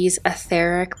that these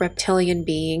etheric reptilian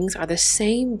beings are the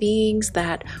same beings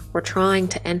that were trying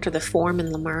to enter the form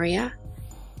in Lemuria?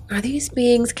 Are these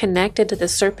beings connected to the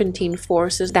serpentine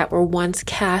forces that were once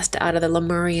cast out of the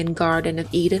Lemurian Garden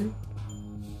of Eden?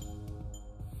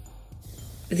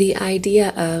 The idea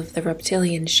of the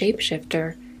reptilian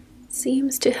shapeshifter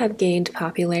seems to have gained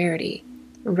popularity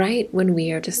right when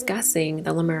we are discussing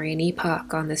the Lemurian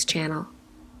epoch on this channel.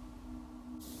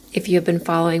 If you have been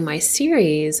following my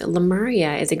series,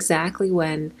 Lemuria is exactly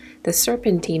when the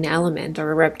serpentine element,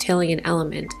 or a reptilian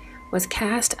element, was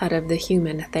cast out of the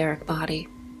human etheric body.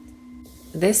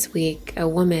 This week, a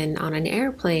woman on an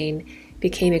airplane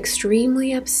became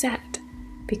extremely upset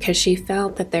because she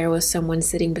felt that there was someone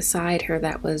sitting beside her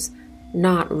that was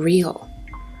not real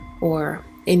or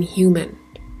inhuman.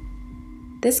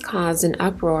 This caused an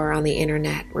uproar on the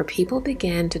internet where people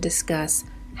began to discuss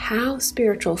how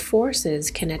spiritual forces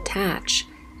can attach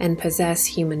and possess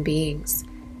human beings,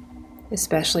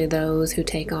 especially those who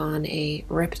take on a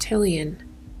reptilian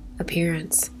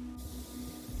appearance.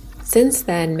 Since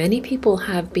then, many people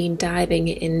have been diving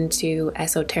into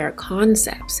esoteric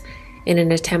concepts in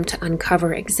an attempt to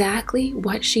uncover exactly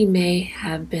what she may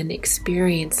have been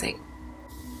experiencing.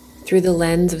 Through the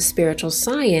lens of spiritual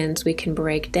science, we can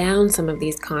break down some of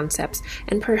these concepts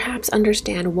and perhaps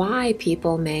understand why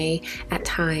people may, at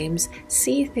times,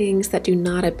 see things that do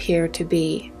not appear to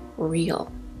be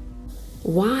real.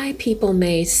 Why people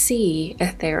may see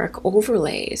etheric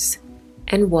overlays,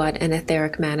 and what an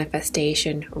etheric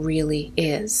manifestation really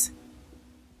is.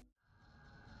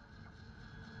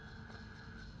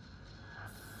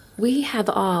 We have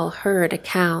all heard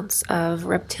accounts of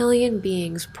reptilian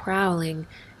beings prowling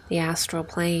the astral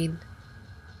plane.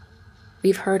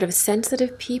 We've heard of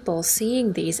sensitive people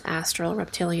seeing these astral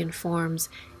reptilian forms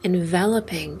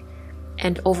enveloping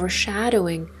and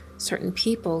overshadowing certain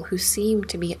people who seem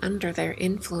to be under their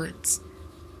influence.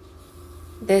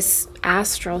 This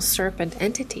astral serpent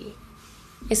entity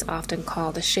is often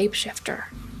called a shapeshifter,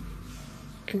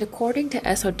 and according to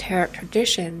esoteric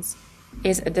traditions,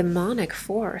 is a demonic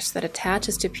force that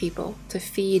attaches to people to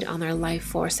feed on their life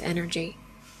force energy.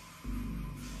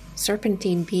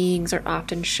 Serpentine beings are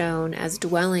often shown as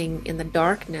dwelling in the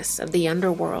darkness of the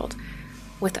underworld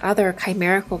with other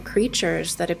chimerical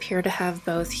creatures that appear to have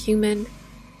both human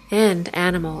and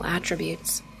animal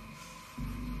attributes.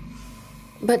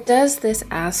 But does this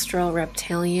astral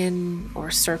reptilian or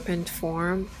serpent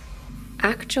form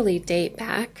actually date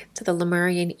back to the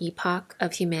Lemurian epoch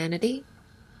of humanity?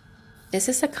 Is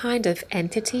this a kind of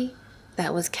entity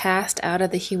that was cast out of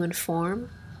the human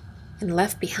form and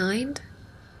left behind?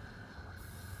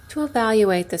 To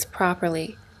evaluate this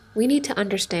properly, we need to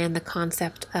understand the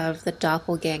concept of the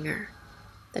doppelganger,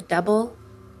 the double,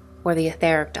 or the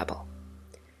etheric double.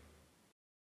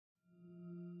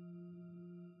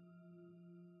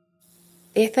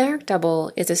 The etheric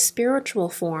double is a spiritual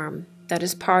form that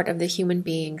is part of the human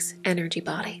being's energy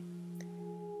body.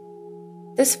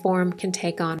 This form can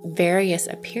take on various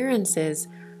appearances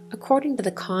according to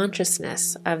the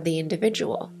consciousness of the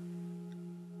individual.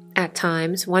 At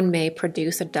times, one may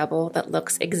produce a double that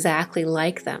looks exactly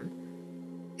like them,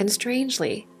 and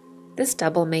strangely, this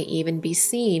double may even be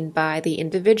seen by the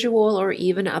individual or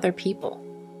even other people.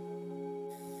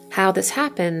 How this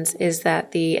happens is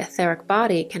that the etheric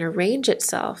body can arrange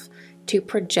itself to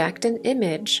project an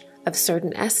image of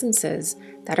certain essences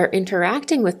that are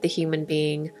interacting with the human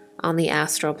being on the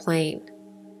astral plane.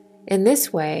 In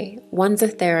this way, one's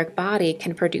etheric body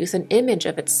can produce an image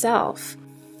of itself,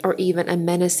 or even a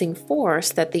menacing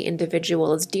force that the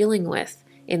individual is dealing with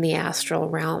in the astral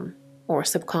realm or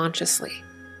subconsciously.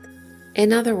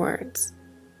 In other words,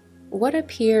 what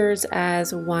appears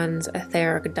as one's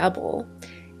etheric double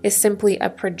is simply a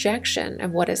projection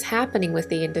of what is happening with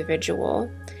the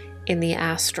individual in the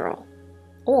astral,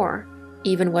 or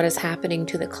even what is happening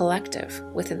to the collective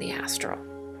within the astral.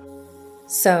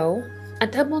 So, a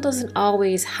double doesn't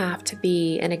always have to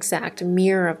be an exact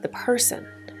mirror of the person.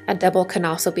 A double can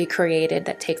also be created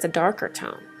that takes a darker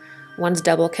tone. One's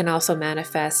double can also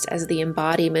manifest as the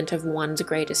embodiment of one's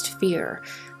greatest fear.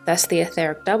 Thus, the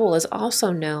etheric double is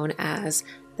also known as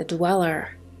the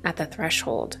dweller at the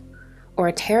threshold, or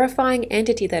a terrifying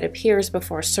entity that appears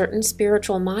before certain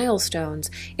spiritual milestones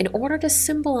in order to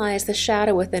symbolize the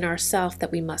shadow within ourself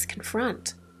that we must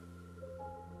confront.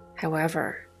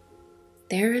 However,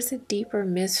 there is a deeper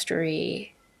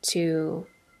mystery to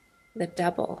the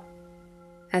double,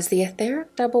 as the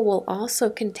etheric double will also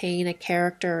contain a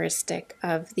characteristic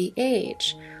of the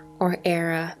age or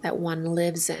era that one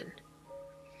lives in.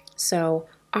 So,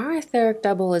 our etheric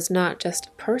double is not just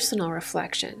a personal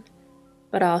reflection,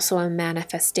 but also a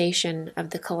manifestation of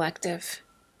the collective,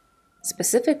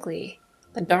 specifically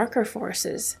the darker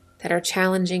forces that are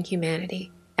challenging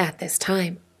humanity at this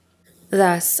time.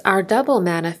 Thus, our double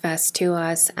manifests to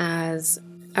us as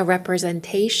a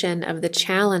representation of the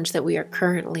challenge that we are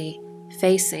currently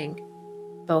facing,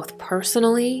 both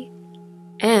personally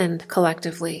and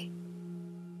collectively.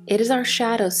 It is our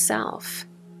shadow self.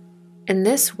 In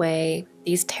this way,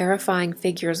 these terrifying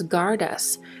figures guard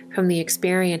us from the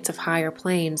experience of higher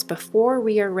planes before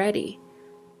we are ready,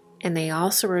 and they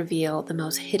also reveal the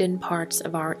most hidden parts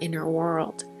of our inner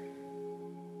world.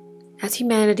 As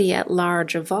humanity at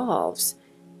large evolves,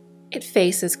 it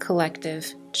faces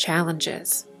collective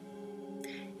challenges.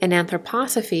 In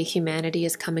Anthroposophy, humanity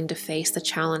is coming to face the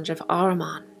challenge of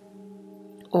Ahriman,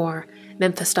 or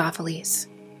Mephistopheles,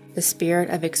 the spirit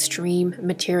of extreme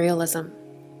materialism.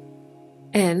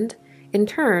 And In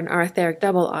turn, our etheric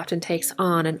double often takes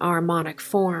on an harmonic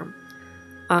form.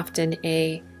 Often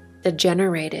a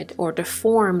degenerated or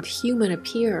deformed human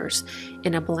appears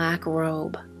in a black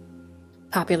robe.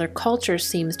 Popular culture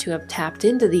seems to have tapped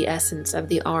into the essence of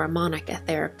the harmonic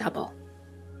etheric double.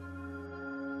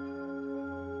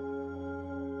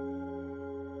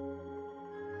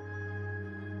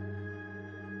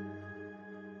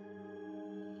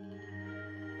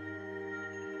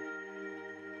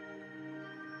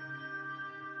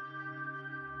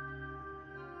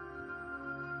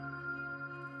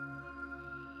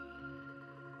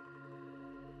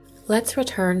 Let's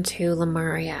return to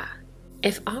Lemuria.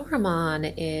 If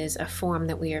Ahriman is a form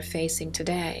that we are facing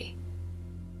today,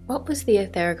 what was the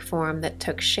etheric form that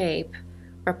took shape,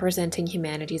 representing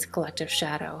humanity's collective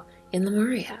shadow in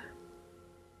Lemuria?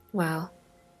 Well,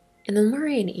 in the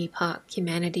Lemurian epoch,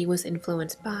 humanity was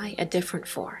influenced by a different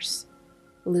force,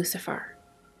 Lucifer.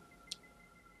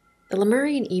 The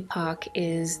Lemurian epoch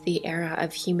is the era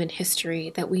of human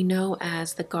history that we know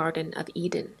as the Garden of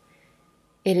Eden.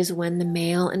 It is when the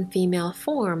male and female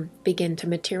form begin to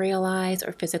materialize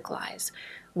or physicalize,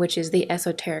 which is the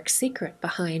esoteric secret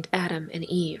behind Adam and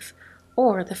Eve,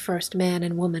 or the first man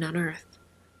and woman on earth.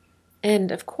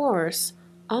 And of course,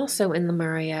 also in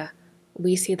Lemuria,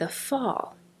 we see the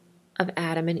fall of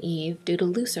Adam and Eve due to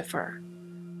Lucifer,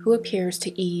 who appears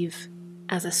to Eve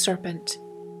as a serpent.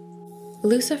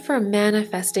 Lucifer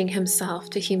manifesting himself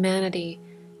to humanity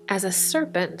as a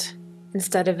serpent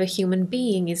instead of a human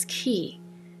being is key,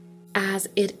 as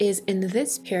it is in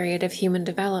this period of human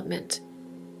development.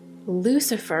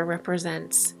 Lucifer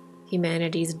represents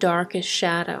humanity's darkest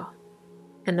shadow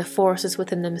and the forces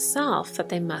within themselves that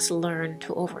they must learn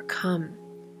to overcome.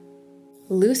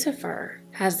 Lucifer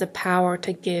has the power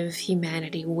to give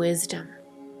humanity wisdom.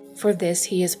 For this,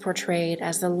 he is portrayed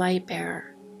as the light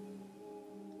bearer.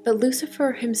 But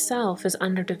Lucifer himself is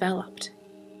underdeveloped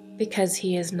because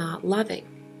he is not loving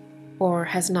or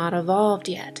has not evolved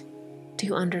yet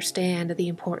to understand the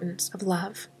importance of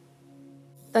love.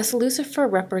 Thus, Lucifer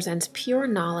represents pure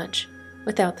knowledge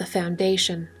without the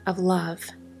foundation of love.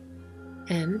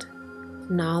 And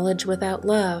knowledge without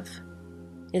love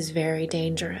is very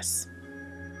dangerous.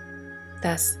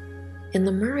 Thus, in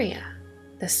Lemuria,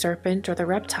 the serpent or the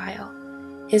reptile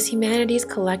is humanity's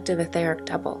collective etheric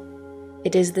double.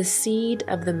 It is the seed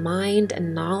of the mind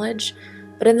and knowledge,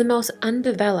 but in the most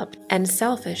undeveloped and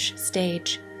selfish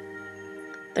stage.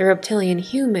 The reptilian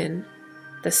human,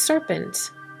 the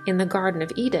serpent in the Garden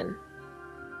of Eden,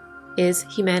 is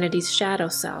humanity's shadow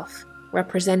self,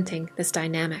 representing this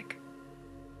dynamic.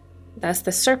 Thus,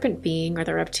 the serpent being, or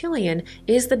the reptilian,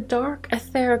 is the dark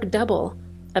etheric double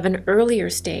of an earlier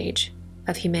stage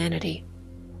of humanity.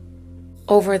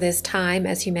 Over this time,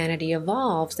 as humanity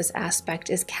evolves, this aspect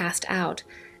is cast out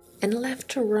and left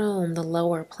to roam the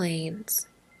lower planes.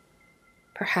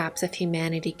 Perhaps if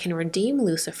humanity can redeem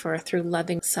Lucifer through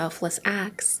loving, selfless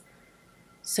acts,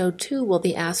 so too will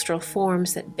the astral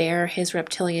forms that bear his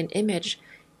reptilian image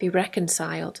be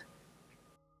reconciled.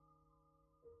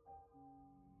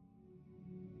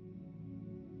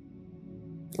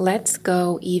 Let's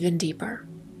go even deeper.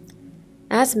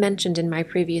 As mentioned in my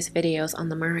previous videos on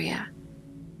Lemuria,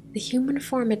 the human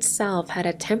form itself had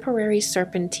a temporary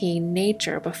serpentine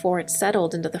nature before it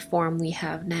settled into the form we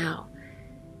have now.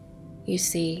 You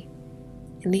see,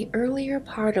 in the earlier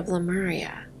part of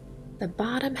Lemuria, the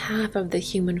bottom half of the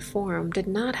human form did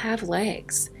not have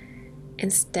legs.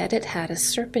 Instead, it had a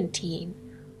serpentine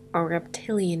or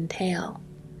reptilian tail.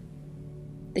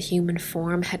 The human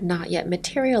form had not yet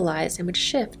materialized and would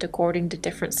shift according to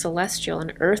different celestial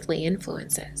and earthly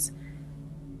influences.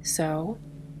 So,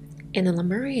 in the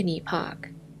Lemurian epoch,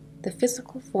 the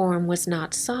physical form was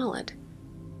not solid,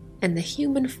 and the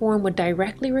human form would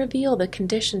directly reveal the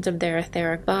conditions of their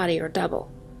etheric body or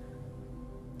double.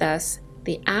 Thus,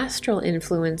 the astral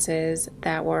influences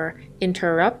that were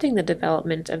interrupting the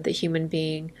development of the human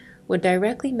being would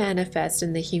directly manifest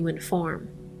in the human form.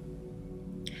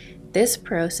 This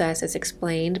process is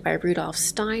explained by Rudolf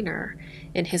Steiner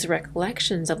in his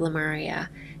Recollections of Lemuria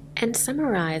and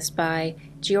summarized by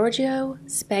Giorgio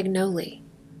Spagnoli.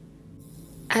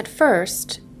 At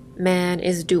first, man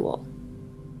is dual.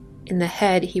 In the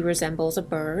head he resembles a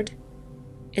bird,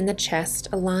 in the chest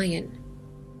a lion,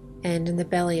 and in the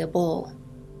belly a bull.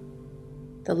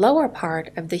 The lower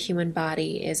part of the human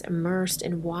body is immersed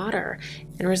in water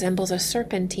and resembles a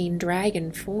serpentine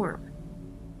dragon form.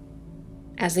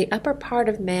 As the upper part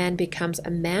of man becomes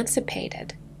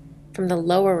emancipated from the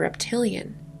lower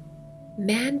reptilian,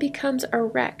 man becomes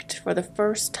erect for the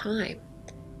first time.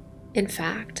 In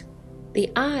fact,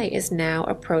 the eye is now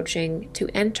approaching to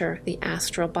enter the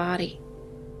astral body.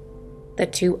 The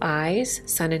two eyes,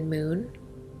 sun and moon,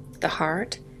 the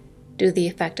heart, due to the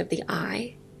effect of the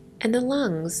eye, and the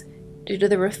lungs, due to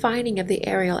the refining of the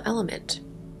aerial element,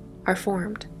 are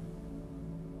formed.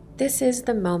 This is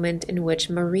the moment in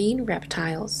which marine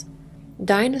reptiles,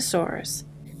 dinosaurs,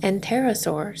 and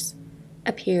pterosaurs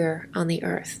appear on the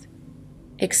earth,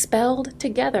 expelled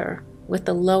together with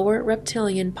the lower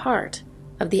reptilian part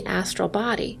of the astral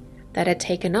body that had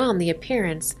taken on the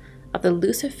appearance of the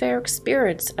luciferic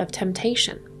spirits of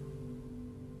temptation.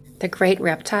 The great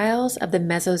reptiles of the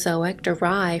Mesozoic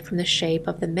derive from the shape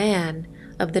of the man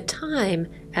of the time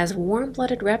as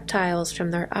warm-blooded reptiles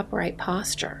from their upright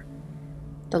posture.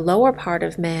 The lower part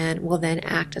of man will then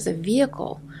act as a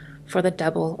vehicle for the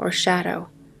double or shadow,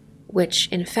 which,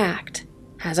 in fact,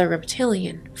 has a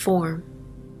reptilian form.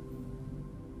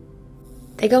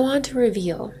 They go on to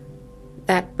reveal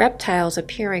that reptiles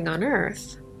appearing on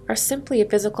Earth are simply a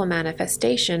physical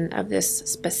manifestation of this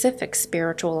specific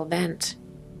spiritual event.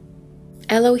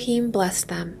 Elohim blessed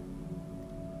them.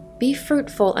 Be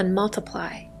fruitful and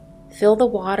multiply. Fill the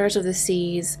waters of the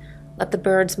seas. Let the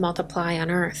birds multiply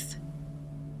on earth.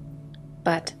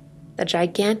 But the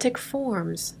gigantic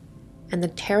forms and the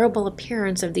terrible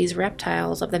appearance of these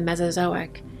reptiles of the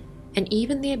Mesozoic, and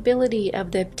even the ability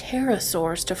of the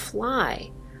pterosaurs to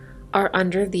fly, are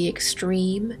under the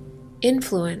extreme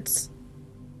influence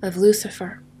of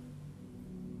Lucifer.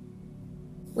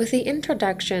 With the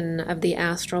introduction of the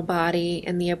astral body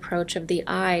and the approach of the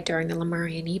eye during the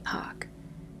Lemurian epoch,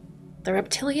 the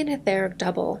reptilian etheric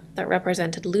double that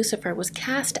represented Lucifer was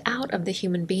cast out of the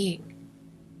human being.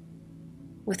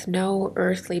 With no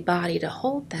earthly body to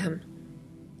hold them,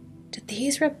 did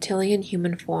these reptilian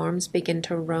human forms begin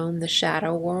to roam the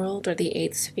shadow world or the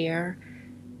eighth sphere,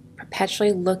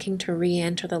 perpetually looking to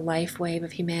re-enter the life wave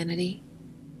of humanity?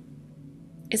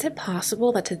 Is it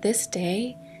possible that to this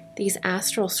day, these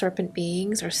astral serpent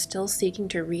beings are still seeking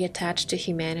to reattach to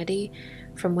humanity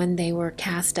from when they were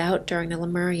cast out during the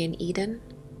Lemurian Eden?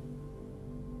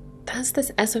 Does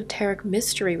this esoteric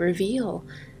mystery reveal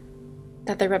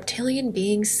that the reptilian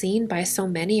beings seen by so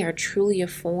many are truly a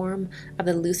form of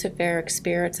the luciferic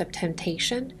spirits of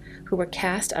temptation who were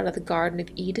cast out of the Garden of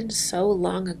Eden so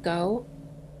long ago?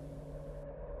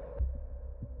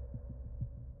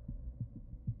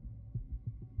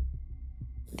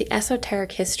 The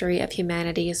esoteric history of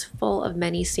humanity is full of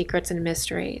many secrets and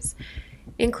mysteries,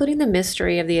 including the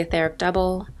mystery of the etheric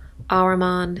double,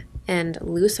 Ahriman, and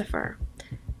Lucifer.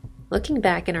 Looking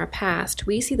back in our past,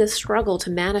 we see the struggle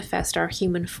to manifest our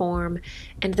human form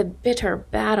and the bitter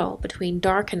battle between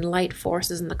dark and light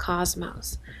forces in the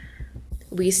cosmos.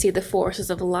 We see the forces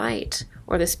of light,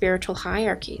 or the spiritual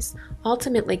hierarchies,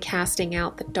 ultimately casting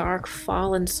out the dark,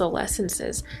 fallen soul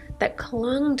essences that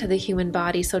clung to the human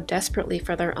body so desperately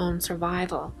for their own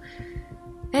survival.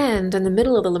 And in the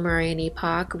middle of the Lemurian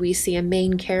epoch, we see a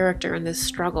main character in this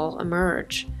struggle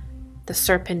emerge, the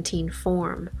serpentine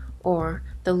form, or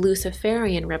the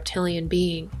Luciferian reptilian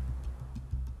being.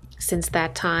 Since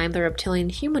that time, the reptilian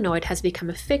humanoid has become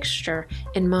a fixture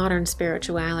in modern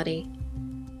spirituality.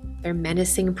 Their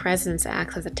menacing presence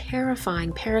acts as a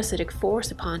terrifying parasitic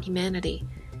force upon humanity.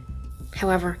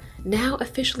 However, now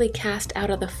officially cast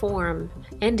out of the form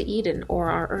and Eden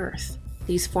or our Earth,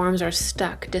 these forms are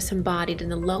stuck, disembodied in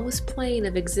the lowest plane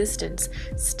of existence,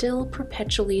 still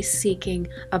perpetually seeking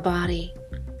a body,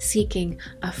 seeking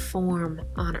a form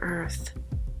on Earth.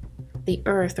 The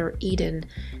Earth or Eden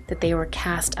that they were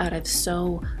cast out of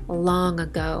so long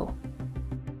ago.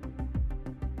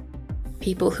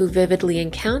 People who vividly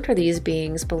encounter these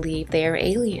beings believe they are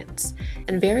aliens,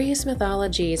 and various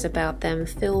mythologies about them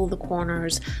fill the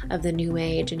corners of the New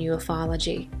Age and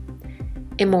ufology.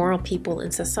 Immoral people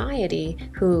in society,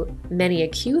 who many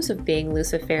accuse of being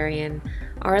Luciferian,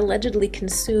 are allegedly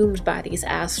consumed by these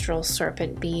astral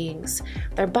serpent beings,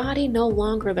 their body no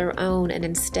longer their own and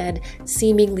instead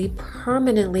seemingly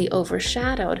permanently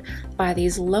overshadowed by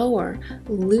these lower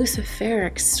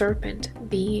Luciferic serpent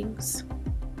beings.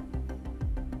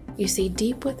 You see,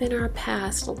 deep within our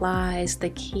past lies the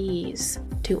keys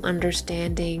to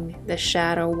understanding the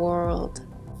shadow world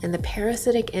and the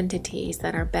parasitic entities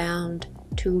that are bound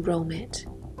to roam it.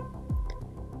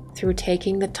 Through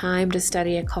taking the time to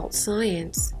study occult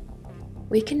science,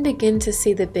 we can begin to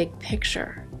see the big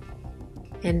picture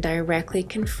and directly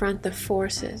confront the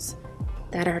forces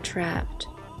that are trapped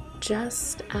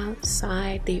just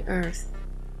outside the Earth,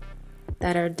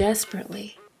 that are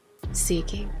desperately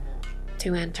seeking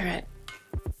to enter it.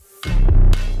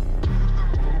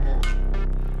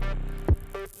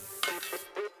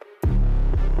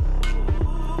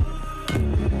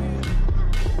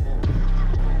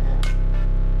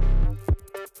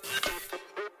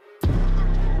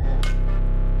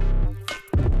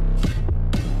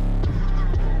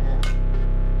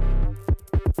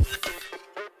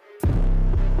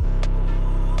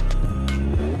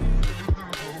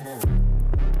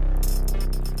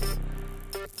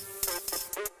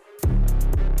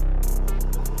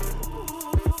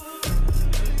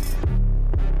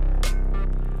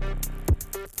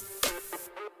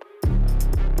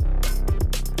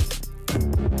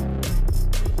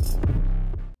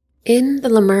 In the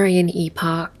Lemurian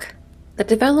epoch, the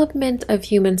development of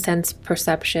human sense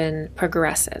perception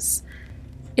progresses.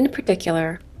 In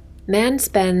particular, man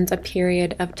spends a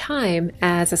period of time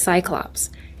as a Cyclops.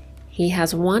 He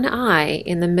has one eye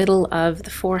in the middle of the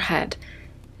forehead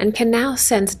and can now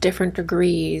sense different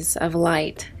degrees of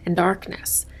light and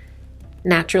darkness.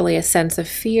 Naturally, a sense of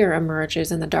fear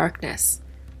emerges in the darkness,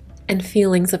 and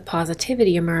feelings of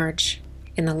positivity emerge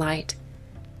in the light.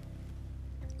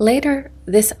 Later,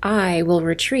 this eye will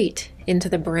retreat into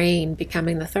the brain,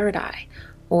 becoming the third eye,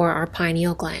 or our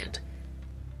pineal gland.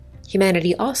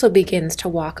 Humanity also begins to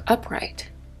walk upright,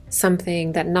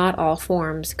 something that not all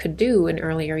forms could do in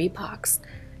earlier epochs.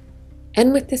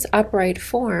 And with this upright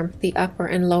form, the upper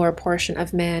and lower portion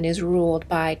of man is ruled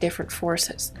by different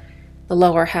forces. The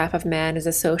lower half of man is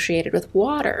associated with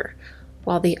water,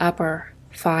 while the upper,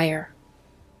 fire.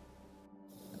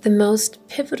 The most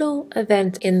pivotal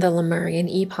event in the Lemurian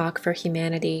epoch for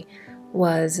humanity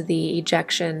was the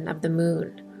ejection of the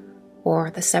moon, or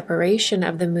the separation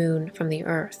of the moon from the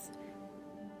earth.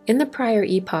 In the prior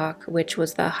epoch, which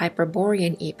was the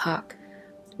Hyperborean epoch,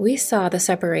 we saw the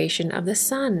separation of the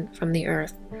sun from the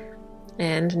earth,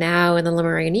 and now in the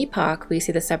Lemurian epoch, we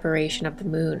see the separation of the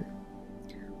moon.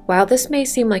 While this may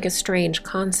seem like a strange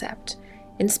concept,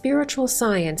 in spiritual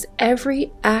science,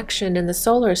 every action in the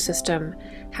solar system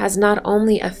has not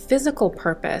only a physical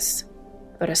purpose,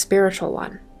 but a spiritual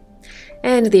one.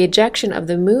 And the ejection of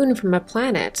the moon from a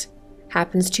planet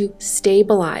happens to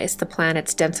stabilize the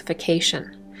planet's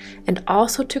densification, and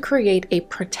also to create a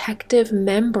protective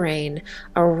membrane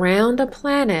around a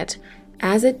planet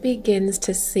as it begins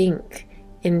to sink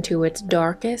into its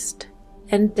darkest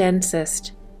and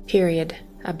densest period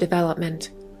of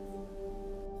development.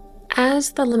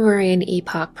 As the Lemurian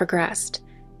epoch progressed,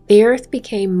 the Earth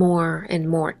became more and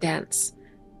more dense.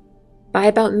 By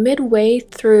about midway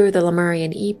through the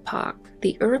Lemurian epoch,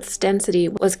 the Earth's density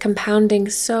was compounding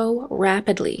so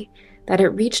rapidly that it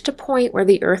reached a point where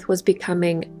the Earth was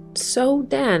becoming so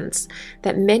dense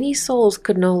that many souls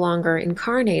could no longer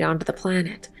incarnate onto the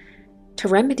planet. To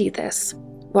remedy this,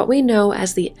 what we know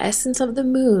as the essence of the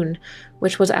moon,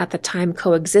 which was at the time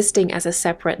coexisting as a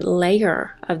separate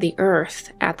layer of the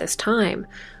Earth at this time,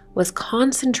 was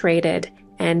concentrated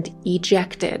and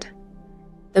ejected.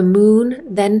 The moon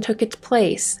then took its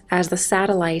place as the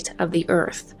satellite of the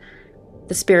Earth.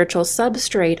 The spiritual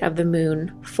substrate of the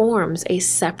moon forms a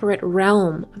separate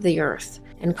realm of the Earth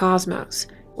and cosmos,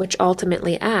 which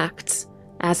ultimately acts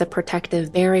as a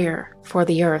protective barrier for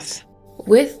the Earth.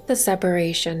 With the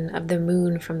separation of the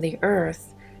moon from the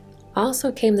Earth,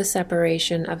 also came the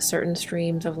separation of certain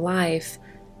streams of life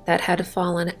that had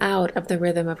fallen out of the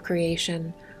rhythm of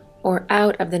creation or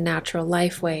out of the natural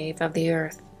life wave of the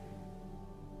Earth.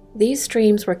 These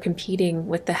streams were competing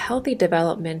with the healthy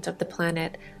development of the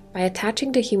planet by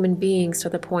attaching to human beings to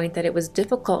the point that it was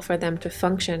difficult for them to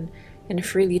function and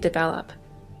freely develop.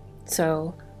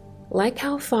 So, like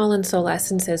how fallen soul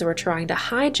essences were trying to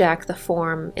hijack the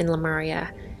form in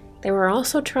Lemuria, they were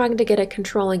also trying to get a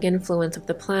controlling influence of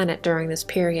the planet during this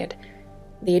period.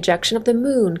 The ejection of the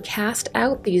moon cast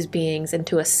out these beings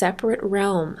into a separate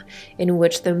realm in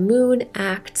which the moon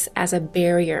acts as a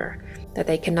barrier that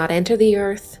they cannot enter the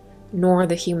Earth nor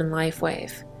the human life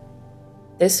wave.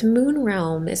 This moon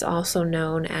realm is also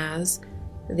known as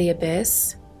the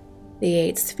Abyss, the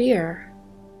Eighth Sphere,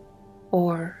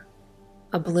 or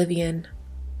Oblivion.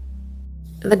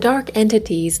 The dark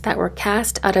entities that were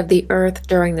cast out of the Earth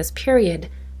during this period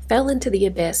fell into the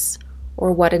Abyss,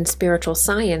 or what in spiritual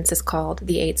science is called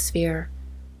the Eighth Sphere.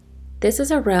 This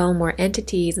is a realm where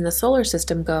entities in the solar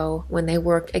system go when they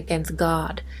work against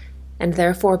God, and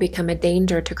therefore become a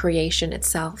danger to creation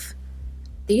itself.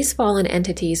 These fallen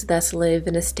entities thus live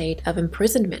in a state of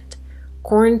imprisonment,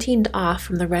 quarantined off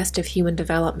from the rest of human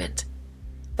development.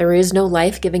 There is no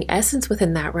life-giving essence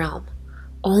within that realm.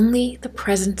 Only the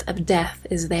presence of death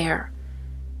is there.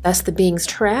 Thus the beings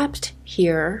trapped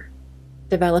here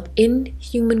develop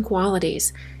inhuman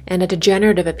qualities and a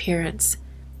degenerative appearance.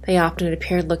 They often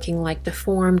appear looking like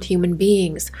deformed human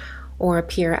beings or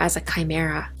appear as a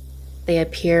chimera. They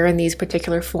appear in these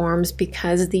particular forms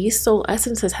because these soul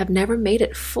essences have never made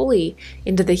it fully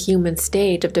into the human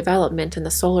stage of development in the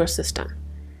solar system.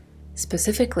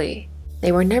 Specifically,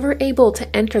 they were never able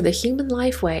to enter the human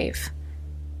life wave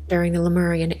during the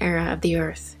Lemurian era of the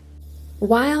Earth.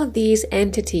 While these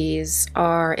entities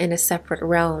are in a separate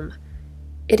realm,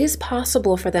 it is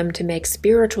possible for them to make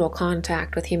spiritual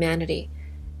contact with humanity.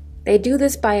 They do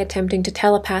this by attempting to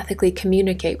telepathically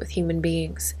communicate with human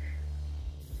beings.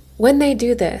 When they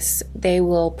do this, they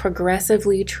will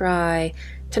progressively try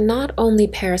to not only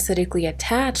parasitically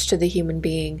attach to the human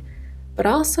being, but but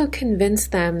also convince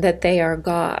them that they are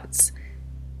gods.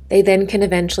 They then can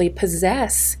eventually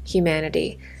possess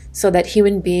humanity so that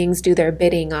human beings do their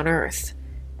bidding on Earth.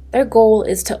 Their goal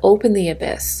is to open the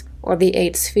abyss, or the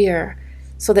eighth sphere,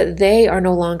 so that they are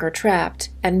no longer trapped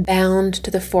and bound to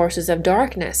the forces of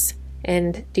darkness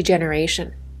and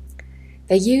degeneration.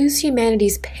 They use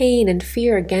humanity's pain and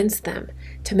fear against them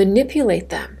to manipulate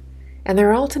them, and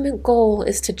their ultimate goal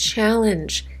is to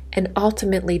challenge and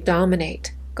ultimately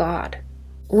dominate God.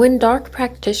 When dark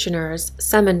practitioners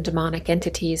summon demonic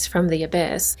entities from the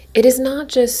abyss, it is not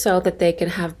just so that they can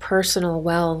have personal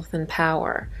wealth and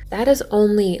power. That is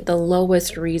only the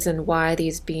lowest reason why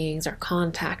these beings are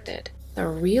contacted. The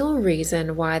real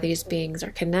reason why these beings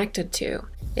are connected to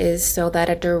is so that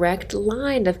a direct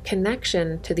line of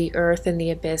connection to the earth and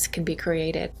the abyss can be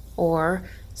created, or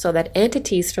so that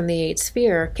entities from the eighth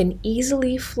sphere can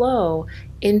easily flow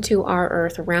into our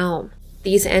earth realm.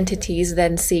 These entities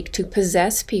then seek to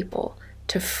possess people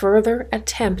to further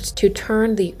attempt to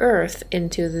turn the earth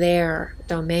into their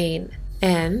domain.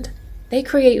 And they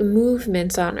create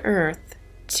movements on earth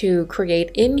to create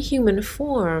inhuman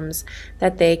forms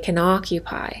that they can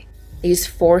occupy. These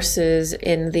forces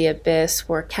in the abyss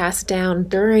were cast down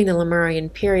during the Lemurian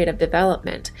period of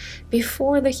development,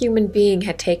 before the human being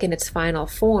had taken its final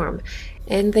form,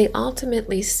 and they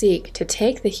ultimately seek to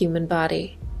take the human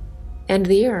body and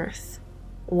the earth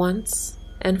once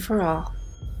and for all.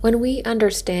 When we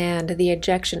understand the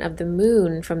ejection of the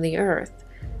moon from the earth,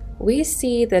 we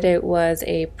see that it was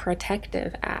a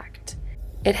protective act.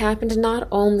 It happened not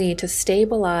only to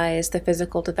stabilize the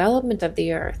physical development of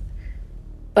the earth,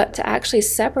 but to actually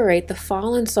separate the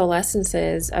fallen soul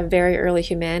essences of very early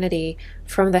humanity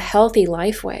from the healthy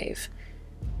life wave.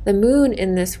 The moon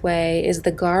in this way is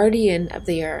the guardian of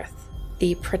the earth,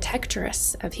 the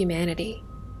protectress of humanity.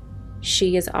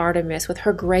 She is Artemis with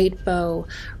her great bow,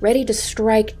 ready to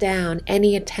strike down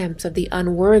any attempts of the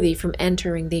unworthy from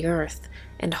entering the earth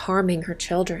and harming her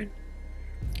children.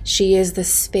 She is the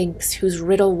Sphinx whose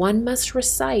riddle one must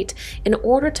recite in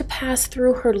order to pass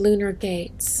through her lunar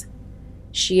gates.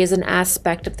 She is an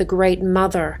aspect of the Great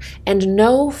Mother, and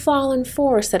no fallen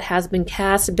force that has been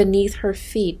cast beneath her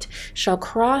feet shall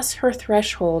cross her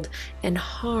threshold and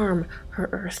harm her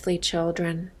earthly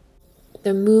children.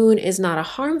 The moon is not a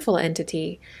harmful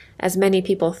entity, as many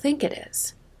people think it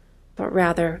is, but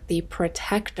rather the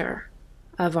protector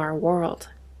of our world,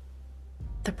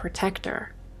 the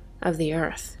protector of the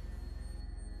earth.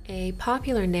 A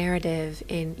popular narrative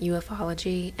in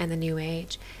ufology and the New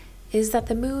Age is that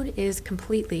the moon is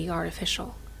completely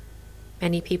artificial.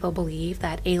 Many people believe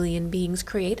that alien beings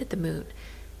created the moon,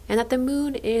 and that the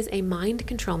moon is a mind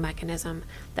control mechanism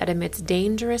that emits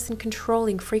dangerous and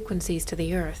controlling frequencies to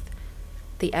the earth.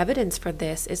 The evidence for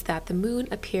this is that the moon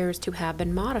appears to have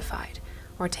been modified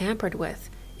or tampered with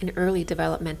in early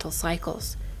developmental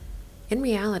cycles. In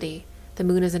reality, the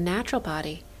moon is a natural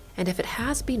body, and if it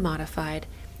has been modified,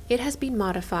 it has been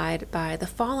modified by the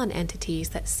fallen entities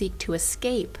that seek to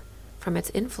escape from its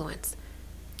influence.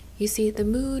 You see, the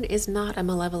moon is not a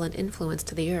malevolent influence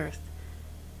to the earth.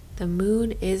 The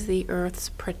moon is the earth's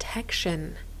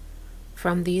protection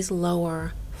from these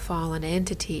lower fallen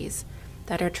entities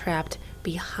that are trapped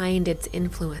behind its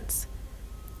influence.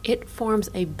 It forms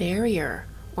a barrier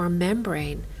or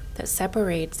membrane that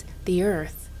separates the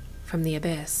earth from the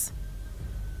abyss.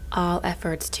 All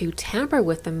efforts to tamper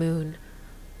with the moon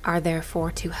are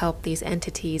therefore to help these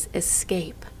entities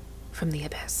escape from the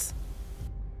abyss.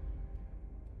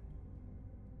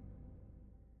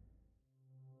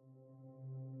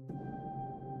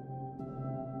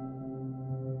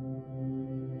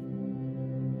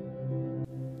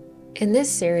 In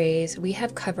this series, we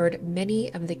have covered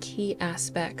many of the key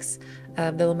aspects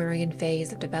of the Lemurian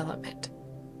phase of development,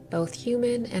 both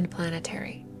human and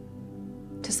planetary.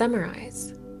 To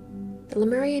summarize, the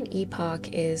Lemurian epoch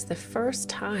is the first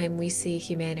time we see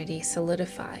humanity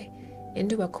solidify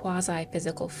into a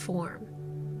quasi-physical form.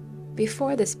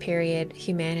 Before this period,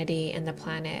 humanity and the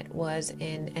planet was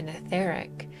in an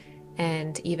etheric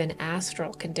and even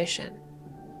astral condition.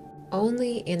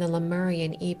 Only in the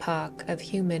Lemurian epoch of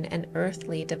human and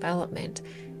earthly development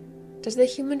does the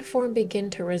human form begin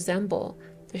to resemble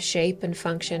the shape and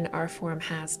function our form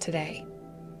has today.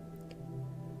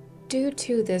 Due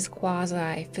to this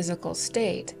quasi-physical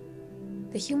state,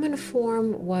 the human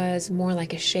form was more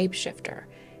like a shapeshifter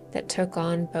that took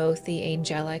on both the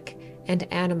angelic and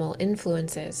animal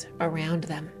influences around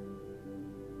them.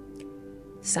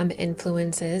 Some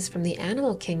influences from the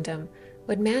animal kingdom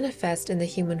would manifest in the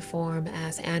human form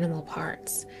as animal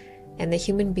parts, and the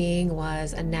human being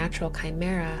was a natural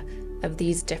chimera of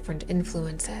these different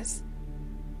influences.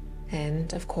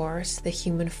 And of course, the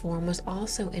human form was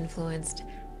also influenced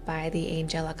by the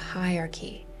angelic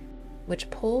hierarchy, which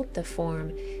pulled the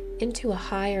form into a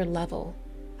higher level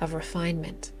of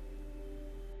refinement.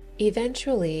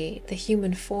 Eventually, the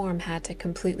human form had to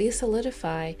completely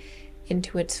solidify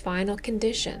into its final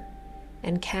condition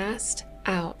and cast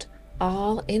out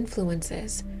all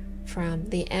influences from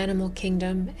the animal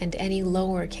kingdom and any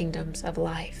lower kingdoms of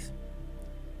life.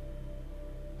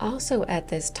 Also at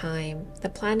this time, the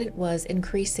planet was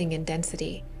increasing in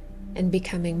density and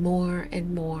becoming more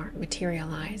and more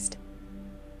materialized.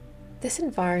 This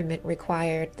environment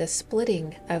required the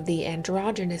splitting of the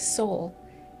androgynous soul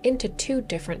into two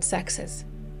different sexes,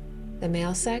 the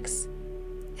male sex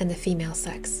and the female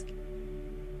sex.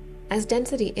 As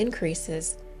density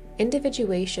increases,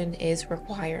 individuation is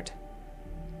required.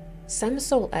 Some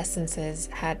soul essences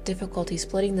had difficulty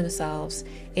splitting themselves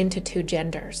into two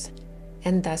genders,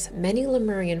 and thus many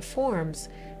Lemurian forms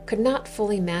could not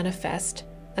fully manifest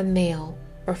a male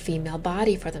or female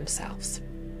body for themselves.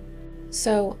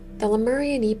 So the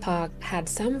Lemurian epoch had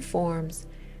some forms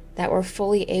that were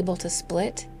fully able to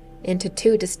split into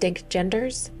two distinct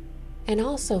genders, and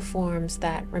also forms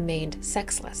that remained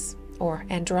sexless or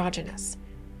androgynous.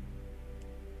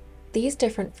 These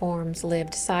different forms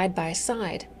lived side by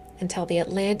side until the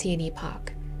Atlantean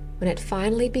epoch, when it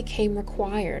finally became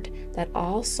required that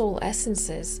all soul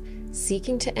essences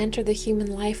seeking to enter the human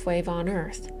life wave on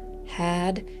Earth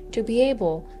had to be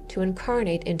able to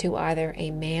incarnate into either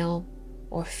a male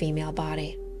or female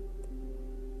body.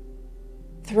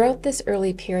 Throughout this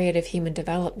early period of human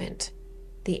development,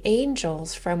 the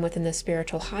angels from within the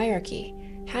spiritual hierarchy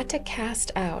had to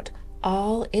cast out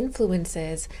all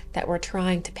influences that were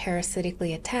trying to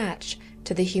parasitically attach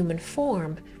to the human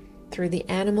form through the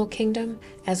animal kingdom,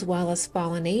 as well as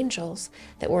fallen angels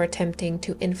that were attempting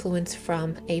to influence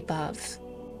from above.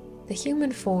 The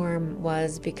human form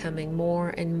was becoming more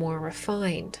and more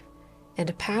refined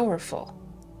and powerful,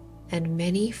 and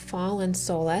many fallen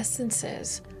soul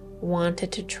essences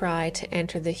wanted to try to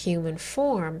enter the human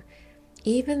form,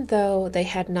 even though they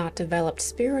had not developed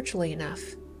spiritually enough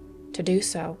to do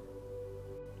so.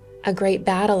 A great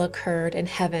battle occurred in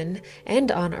heaven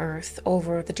and on earth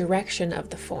over the direction of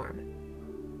the form.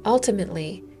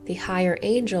 Ultimately, the higher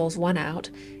angels won out,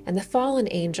 and the fallen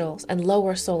angels and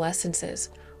lower soul essences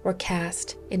were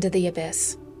cast into the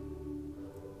abyss.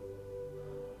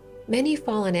 Many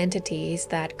fallen entities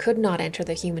that could not enter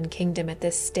the human kingdom at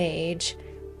this stage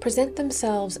present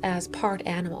themselves as part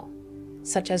animal,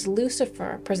 such as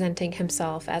Lucifer presenting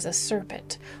himself as a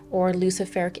serpent, or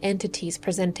Luciferic entities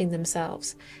presenting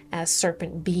themselves as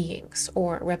serpent beings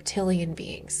or reptilian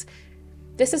beings.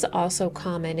 This is also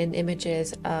common in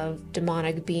images of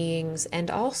demonic beings and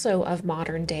also of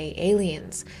modern-day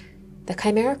aliens. The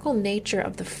chimerical nature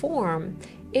of the form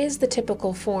is the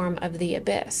typical form of the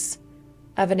abyss,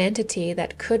 of an entity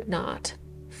that could not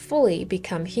fully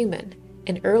become human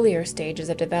in earlier stages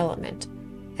of development,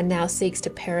 and now seeks to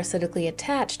parasitically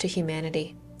attach to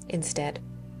humanity instead.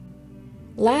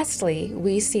 Lastly,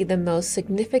 we see the most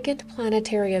significant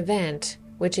planetary event,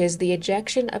 which is the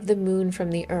ejection of the moon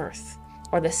from the Earth,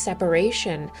 or the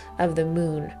separation of the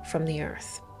moon from the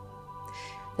Earth.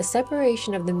 The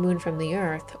separation of the moon from the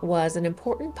Earth was an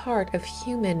important part of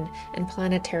human and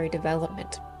planetary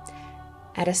development.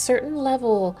 At a certain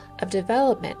level of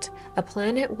development, a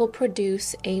planet will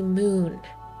produce a moon,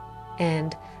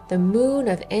 and the moon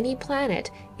of any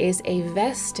planet is a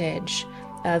vestige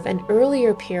of an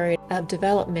earlier period of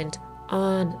development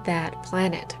on that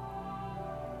planet.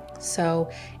 So,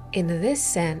 in this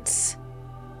sense,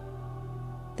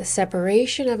 the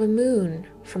separation of a moon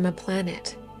from a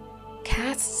planet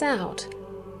casts out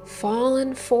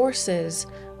fallen forces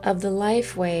of the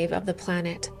life wave of the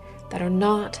planet that are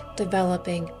not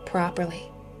developing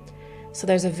properly. So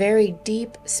there's a very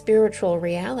deep spiritual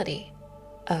reality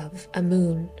of a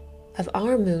moon, of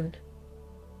our moon.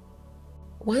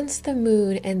 Once the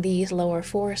moon and these lower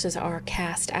forces are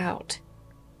cast out,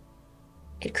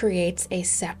 it creates a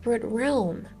separate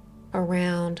realm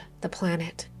around the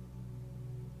planet.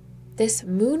 This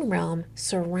moon realm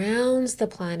surrounds the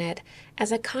planet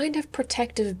as a kind of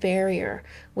protective barrier,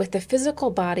 with the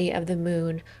physical body of the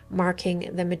moon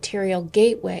marking the material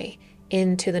gateway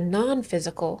into the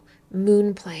non-physical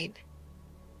moon plane.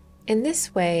 In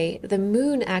this way, the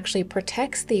moon actually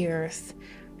protects the Earth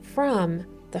from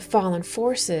the fallen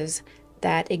forces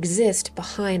that exist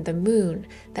behind the moon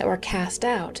that were cast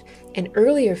out in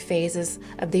earlier phases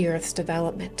of the Earth's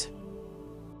development.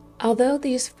 Although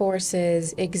these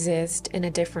forces exist in a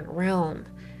different realm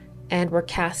and were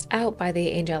cast out by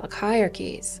the angelic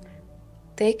hierarchies,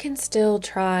 they can still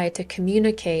try to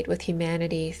communicate with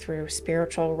humanity through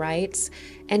spiritual rites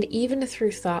and even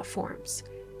through thought forms.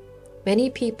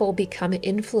 Many people become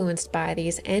influenced by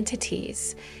these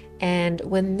entities, and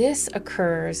when this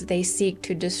occurs, they seek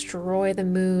to destroy the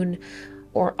moon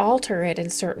or alter it in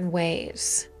certain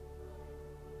ways.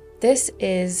 This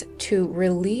is to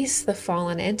release the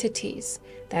fallen entities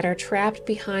that are trapped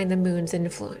behind the moon's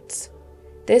influence.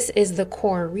 This is the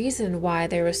core reason why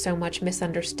there is so much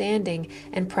misunderstanding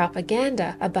and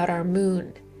propaganda about our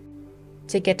moon.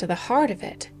 To get to the heart of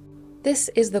it, this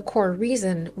is the core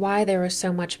reason why there is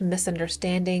so much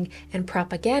misunderstanding and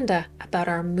propaganda about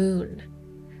our moon.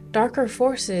 Darker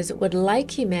forces would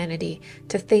like humanity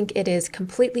to think it is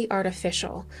completely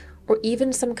artificial, or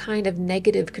even some kind of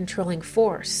negative controlling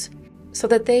force, so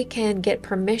that they can get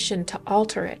permission to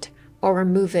alter it or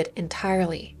remove it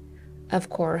entirely. Of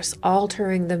course,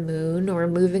 altering the moon or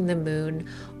removing the moon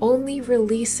only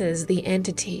releases the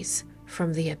entities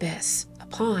from the abyss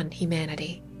upon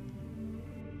humanity.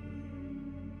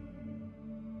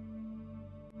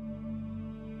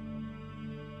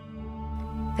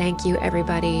 Thank you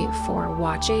everybody for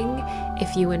watching.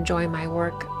 If you enjoy my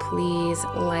work, please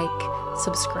like,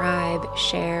 subscribe,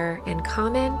 share, and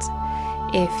comment.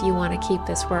 If you want to keep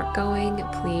this work going,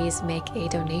 please make a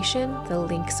donation. The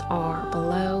links are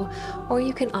below. Or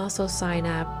you can also sign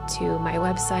up to my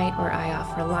website where I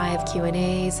offer live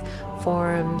Q&As,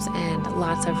 forums, and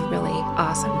lots of really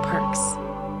awesome perks.